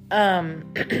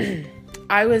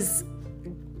 I was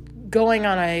going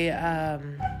on a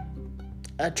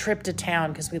trip to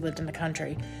town because we lived in the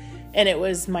country, and it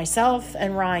was myself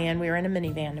and Ryan. We were in a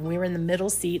minivan, and we were in the middle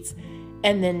seats,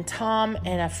 and then Tom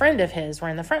and a friend of his were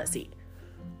in the front seat.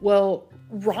 Well,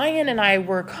 Ryan and I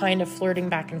were kind of flirting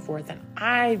back and forth, and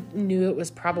I knew it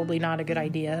was probably not a good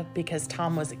idea because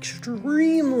Tom was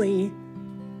extremely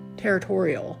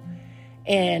territorial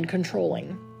and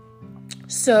controlling.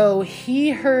 So he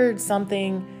heard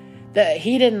something that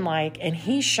he didn't like, and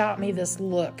he shot me this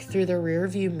look through the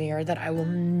rearview mirror that I will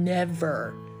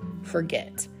never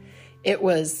forget. It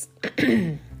was,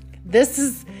 the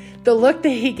look that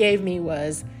he gave me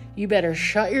was, you better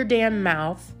shut your damn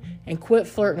mouth and quit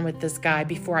flirting with this guy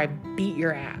before I beat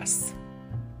your ass.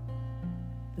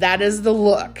 That is the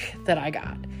look that I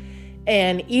got.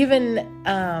 And even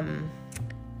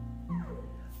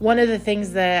one of the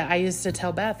things that I used to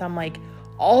tell Beth, I'm like,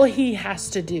 all he has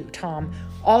to do, Tom,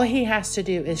 all he has to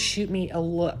do is shoot me a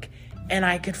look, and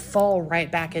I could fall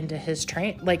right back into his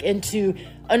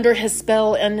under his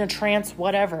spell, in a trance,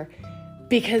 whatever.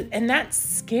 And that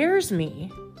scares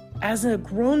me as a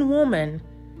grown woman.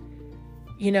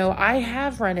 You know, I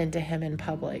have run into him in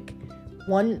public.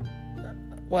 One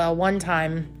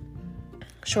time,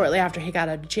 shortly after he got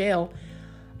out of jail,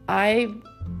 I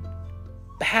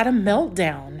had a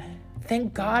meltdown.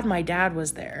 Thank God my dad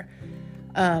was there.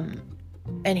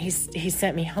 And he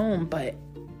sent me home, but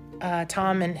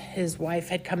Tom and his wife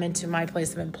had come into my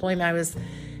place of employment. I was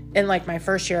in like my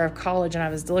first year of college, and I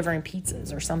was delivering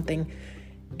pizzas or something.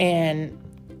 And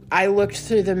I looked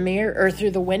through the mirror or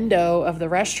through the window of the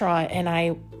restaurant, and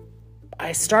I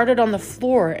started on the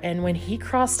floor. And when he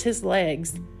crossed his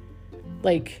legs,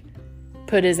 like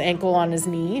put his ankle on his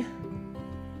knee,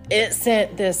 it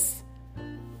sent this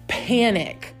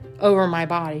panic over my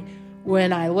body.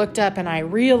 When I looked up and I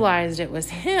realized it was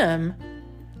him,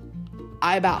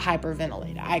 I about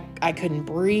hyperventilated. I couldn't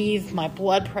breathe. My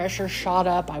blood pressure shot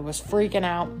up. I was freaking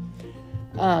out.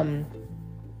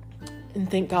 And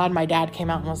thank God my dad came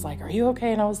out and was like, "Are you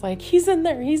okay?" And I was like, He's in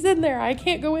there. I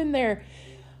can't go in there.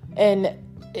 And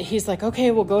he's like,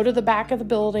 "Okay, we'll go to the back of the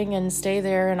building and stay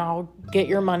there, and I'll get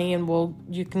your money, and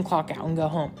you can clock out and go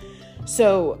home."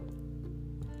 So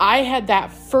I had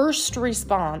that first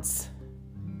response,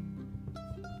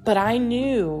 but I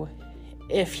knew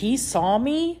if he saw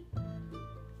me,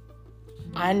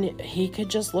 he could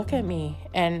just look at me,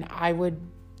 and I would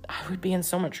be in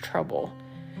so much trouble.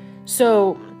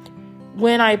 So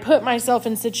when I put myself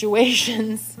in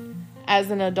situations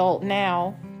as an adult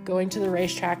now, going to the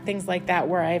racetrack, things like that,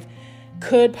 where I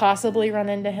could possibly run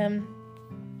into him,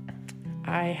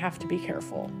 I have to be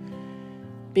careful,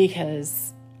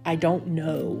 because I don't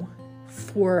know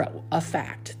for a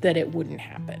fact that it wouldn't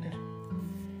happen.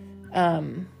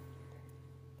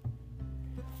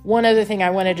 One other thing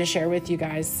I wanted to share with you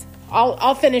guys,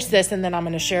 I'll finish this, and then I'm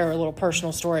going to share a little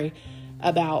personal story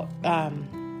about a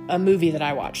movie that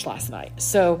I watched last night.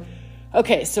 So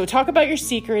talk about your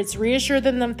secrets, reassure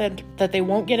them that they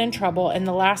won't get in trouble, and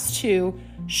the last two,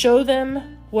 show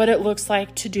them what it looks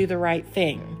like to do the right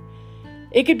thing.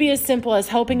 It could be as simple as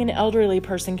helping an elderly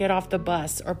person get off the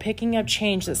bus, or picking up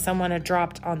change that someone had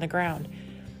dropped on the ground.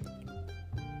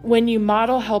 When you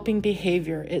model helping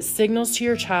behavior, it signals to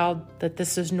your child that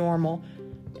this is normal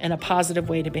and a positive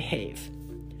way to behave.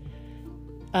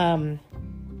 When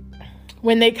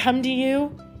they come to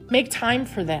you, make time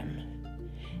for them.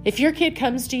 If your kid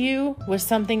comes to you with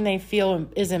something they feel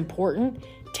is important,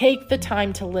 take the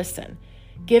time to listen.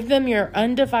 Give them your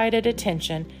undivided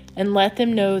attention, and let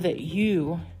them know that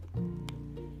you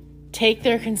take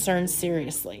their concerns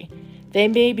seriously. They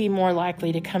may be more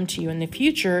likely to come to you in the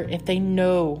future if they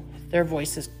know their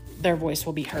voice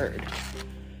will be heard.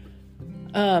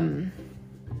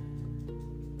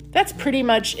 That's pretty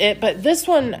much it. But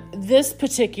this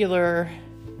particular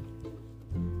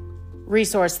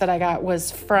resource that I got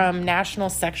was from National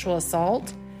Sexual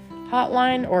Assault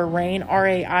Hotline, or RAINN,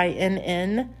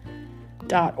 RAINN.org.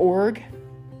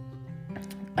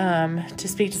 To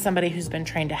speak to somebody who's been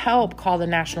trained to help, call the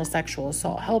National Sexual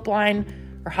Assault Helpline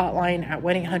or Hotline at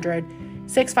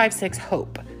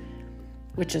 1-800-656-HOPE,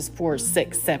 which is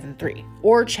 4673,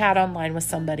 or chat online with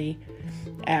somebody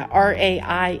at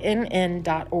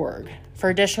RAINN.org. For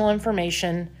additional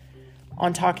information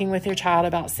on talking with your child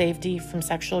about safety from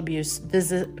sexual abuse,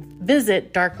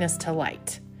 visit Darkness to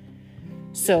Light.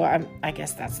 So I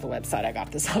guess that's the website I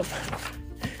got this off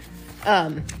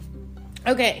of.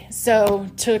 Okay, so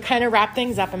to kind of wrap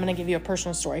things up, I'm going to give you a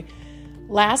personal story.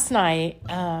 Last night,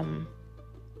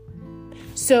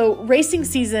 so racing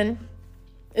season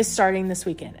is starting this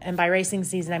weekend. And by racing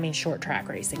season, I mean short track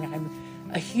racing.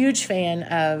 I'm a huge fan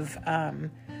of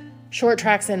short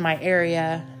tracks in my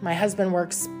area. My husband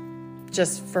works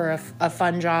just for a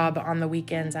fun job on the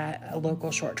weekends at a local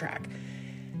short track.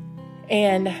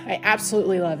 And I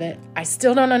absolutely love it. I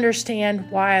still don't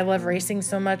understand why I love racing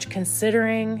so much,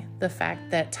 considering the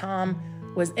fact that Tom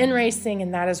was in racing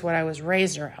and that is what I was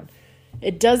raised around.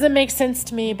 It doesn't make sense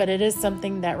to me, but it is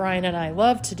something that Ryan and I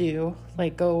love to do,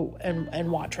 like go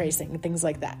and watch racing and things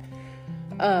like that.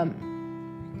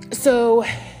 So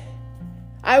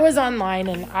I was online,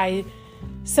 and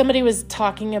somebody was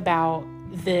talking about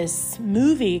this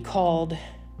movie called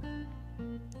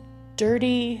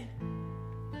Dirty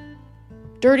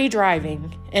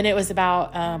Driving, and it was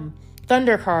about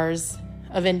Thunder Cars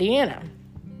of Indiana.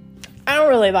 I don't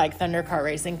really like Thunder Car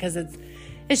racing because it's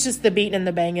It's just the beating and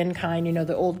the banging kind,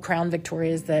 the old Crown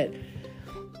Victorias that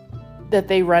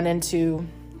they run into,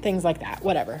 things like that,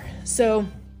 whatever. So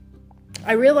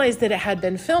I realized that it had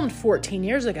been filmed 14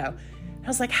 years ago. I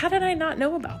was like, how did I not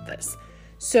know about this?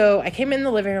 So I came in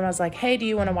the living room. I was like, hey, do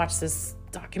you want to watch this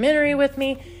documentary with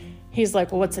me? He's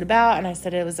like, well, what's it about? And I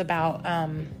said it was about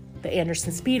the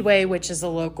Anderson Speedway, which is a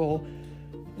local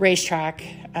racetrack.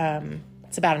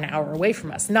 It's about an hour away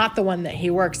from us. Not the one that he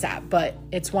works at, but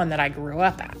it's one that I grew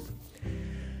up at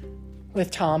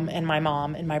with Tom and my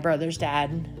mom and my brother's dad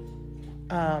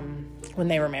when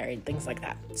they were married, things like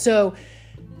that. So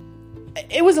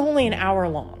it was only an hour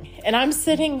long. And I'm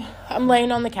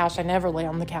laying on the couch. I never lay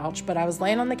on the couch, but I was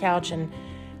laying on the couch and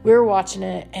we were watching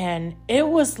it. And it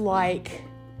was like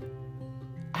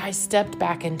I stepped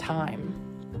back in time.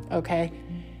 Okay.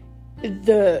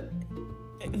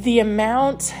 The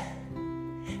amount,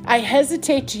 I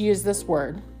hesitate to use these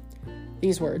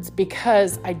words,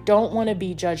 because I don't want to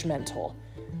be judgmental,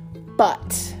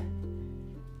 but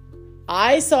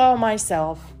I saw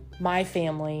myself, my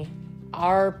family,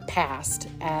 our past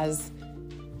as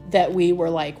that we were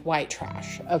like white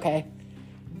trash. Okay.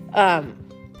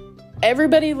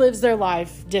 Everybody lives their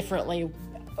life differently.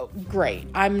 Great.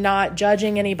 I'm not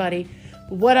judging anybody.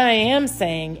 What I am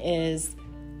saying is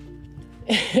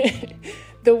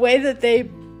the way that they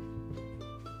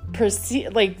proceed,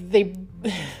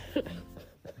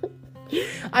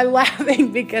 I'm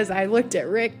laughing because I looked at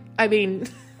Rick. I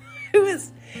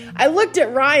looked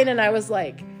at Ryan and I was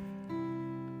like,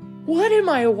 what am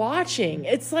I watching?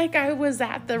 It's like I was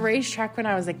at the racetrack when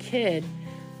I was a kid.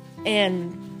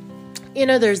 And,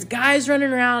 there's guys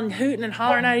running around hooting and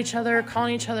hollering at each other,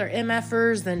 calling each other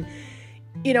MFers. And,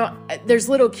 there's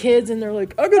little kids and they're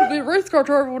like, I'm going to be a race car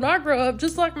driver when I grow up,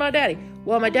 just like my daddy.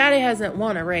 Well, my daddy hasn't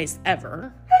won a race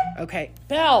ever. Okay.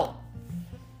 Belle.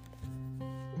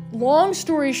 Long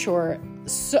story short,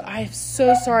 I'm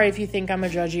so sorry if you think I'm a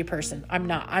judgy person. I'm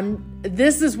not.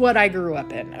 This is what I grew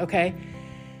up in. Okay.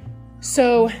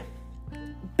 So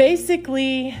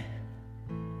basically,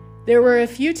 there were a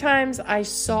few times I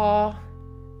saw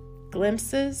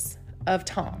glimpses of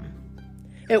Tom.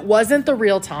 It wasn't the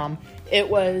real Tom. It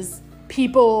was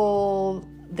people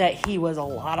that he was a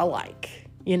lot alike.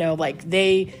 Like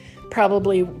they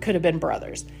probably could have been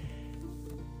brothers.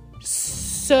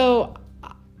 So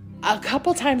a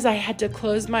couple times I had to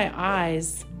close my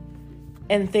eyes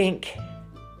and think,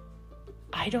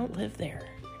 I don't live there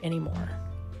anymore.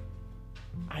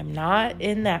 I'm not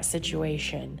in that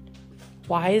situation.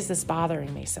 Why is this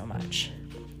bothering me so much?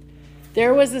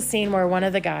 There was a scene where one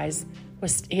of the guys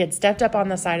he had stepped up on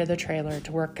the side of the trailer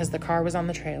to work because the car was on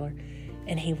the trailer,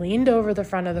 and he leaned over the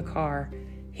front of the car.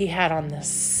 He had on the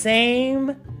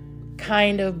same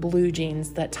kind of blue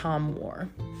jeans that Tom wore.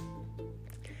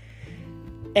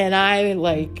 And I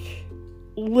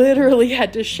literally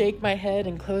had to shake my head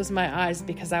and close my eyes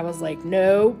because I was like,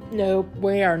 no,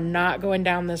 we are not going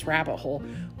down this rabbit hole.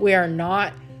 We are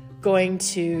not going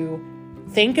to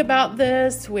think about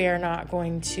this. We are not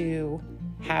going to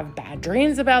have bad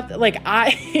dreams about that.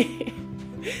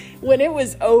 When it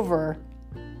was over,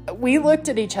 we looked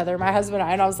at each other, my husband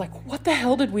and I was like, what the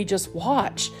hell did we just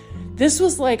watch? This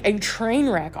was like a train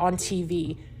wreck on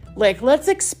TV. Let's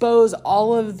expose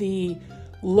all of the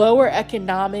lower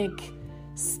economic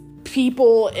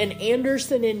people in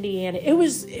Anderson, Indiana. It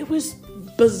was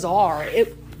bizarre.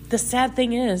 The sad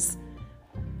thing is,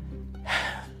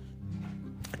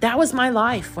 that was my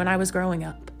life when I was growing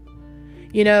up.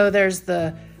 There's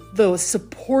the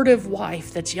supportive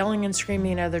wife that's yelling and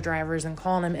screaming at other drivers and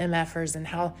calling them MFers and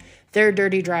how they're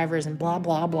dirty drivers and blah,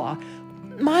 blah, blah.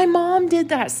 My mom did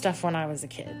that stuff when I was a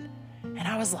kid. And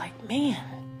I was like, man,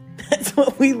 that's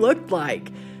what we looked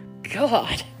like.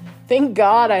 God, thank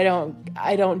God I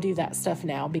don't do that stuff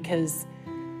now, because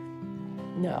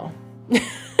no.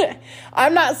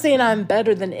 I'm not saying I'm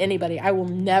better than anybody. I will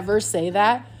never say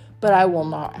that, but I will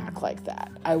not act like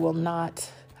that. I will not.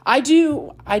 I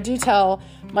do tell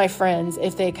my friends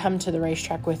if they come to the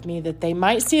racetrack with me that they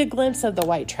might see a glimpse of the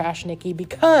white trash Nikki,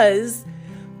 because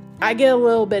I get a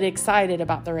little bit excited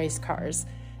about the race cars,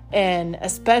 and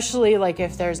especially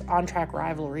if there's on-track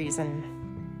rivalries, and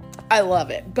I love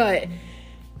it, but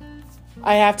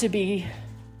I have to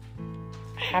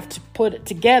pull it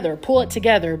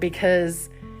together because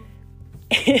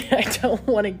I don't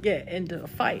want to get into a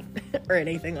fight or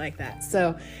anything like that.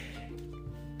 So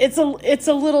it's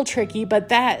a little tricky, but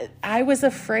that I was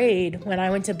afraid when I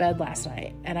went to bed last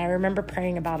night, and I remember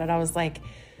praying about it. I was like,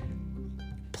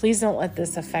 please don't let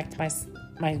this affect my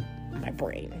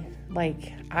brain.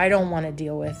 I don't want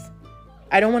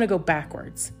to go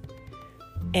backwards.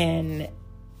 And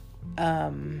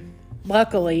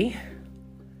luckily,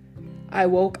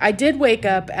 I did wake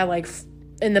up at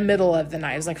in the middle of the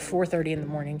night. It was 4:30 in the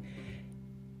morning.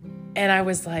 And I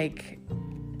was like,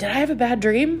 did I have a bad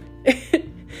dream?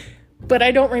 But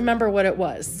I don't remember what it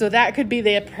was. So that could be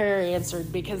the prayer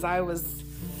answered, because I was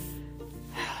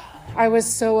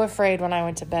so afraid when I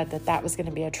went to bed that was going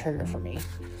to be a trigger for me.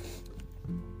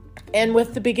 And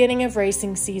with the beginning of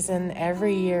racing season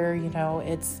every year,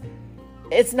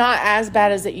 it's not as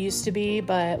bad as it used to be,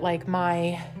 but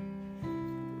my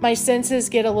senses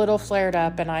get a little flared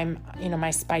up, and I'm,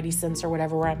 my spidey sense or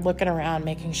whatever, where I'm looking around,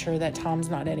 making sure that Tom's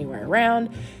not anywhere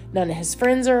around. None of his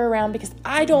friends are around, because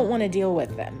I don't want to deal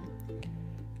with them.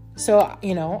 So,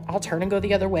 I'll turn and go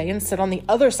the other way and sit on the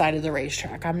other side of the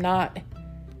racetrack. I'm not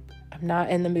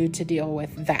in the mood to deal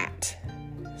with that.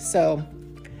 So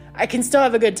I can still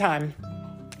have a good time.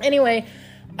 Anyway,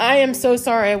 I am so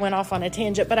sorry I went off on a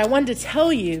tangent, but I wanted to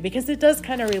tell you because it does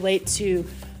kind of relate to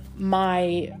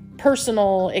my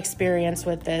personal experience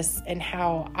with this and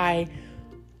how I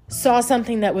saw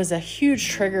something that was a huge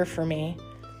trigger for me.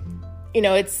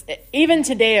 It's even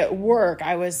today at work,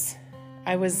 I was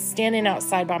standing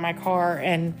outside by my car,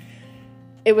 and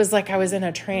it was like I was in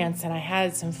a trance, and I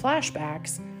had some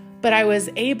flashbacks, but I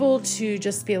was able to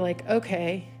just be like,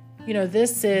 okay,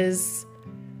 this is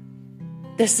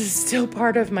still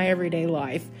part of my everyday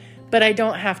life, but I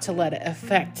don't have to let it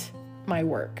affect my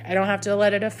work. I don't have to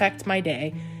let it affect my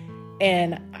day.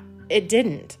 And it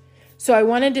didn't. So I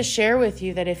wanted to share with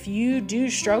you that if you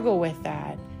do struggle with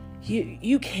that,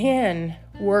 you can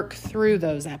work through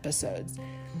those episodes,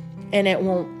 and it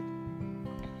won't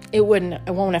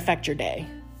affect your day,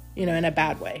 in a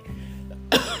bad way.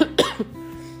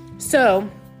 So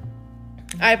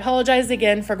I apologize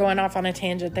again for going off on a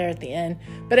tangent there at the end,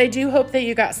 but I do hope that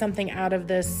you got something out of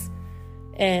this.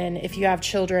 And if you have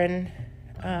children,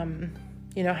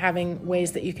 having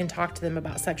ways that you can talk to them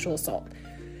about sexual assault.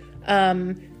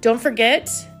 Don't forget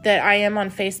that I am on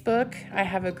Facebook. I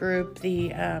have a group,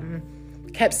 the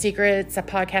Kept Secrets, a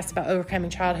podcast about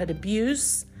overcoming childhood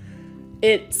abuse.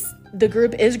 The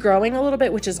group is growing a little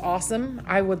bit, which is awesome.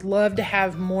 I would love to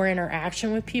have more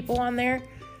interaction with people on there.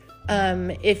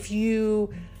 If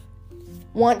you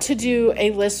want to do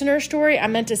a listener story, I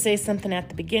meant to say something at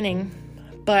the beginning,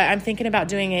 but I'm thinking about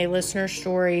doing a listener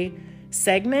story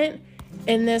segment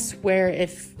in this, where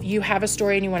if you have a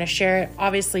story and you want to share it,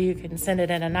 obviously you can send it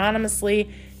in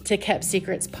anonymously to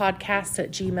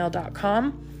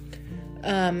keptsecretspodcast@gmail.com.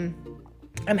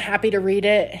 I'm happy to read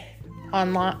it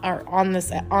online or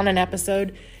on an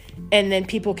episode, and then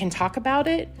people can talk about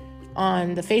it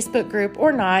on the Facebook group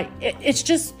or not. It's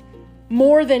just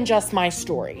more than just my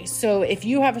story. So if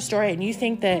you have a story and you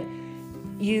think that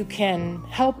you can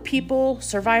help people,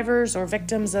 survivors or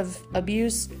victims of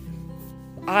abuse,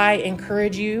 I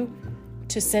encourage you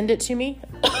to send it to me.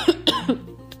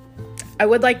 I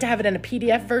would like to have it in a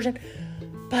PDF version,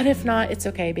 but if not, it's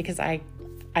okay, because I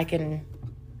can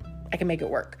make it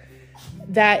work.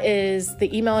 That is,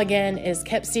 the email again is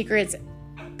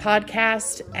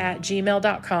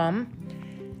keptsecretspodcast@gmail.com.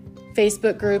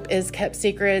 Facebook group is Kept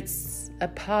Secrets, a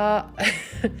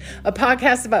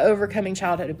podcast about overcoming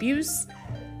childhood abuse.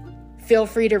 Feel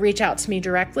free to reach out to me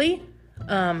directly.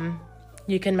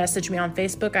 You can message me on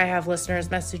Facebook. I have listeners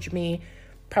message me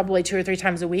probably 2 or 3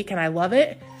 times a week, and I love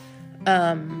it.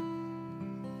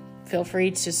 Feel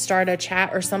free to start a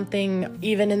chat or something,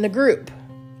 even in the group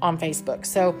on Facebook.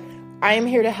 So I am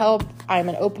here to help. I'm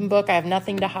an open book. I have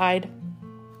nothing to hide.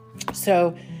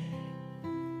 So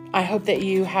I hope that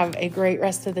you have a great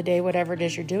rest of the day, whatever it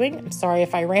is you're doing. I'm sorry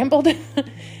if I rambled.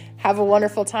 Have a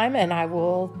wonderful time, and I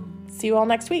will see you all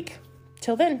next week.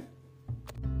 Till then.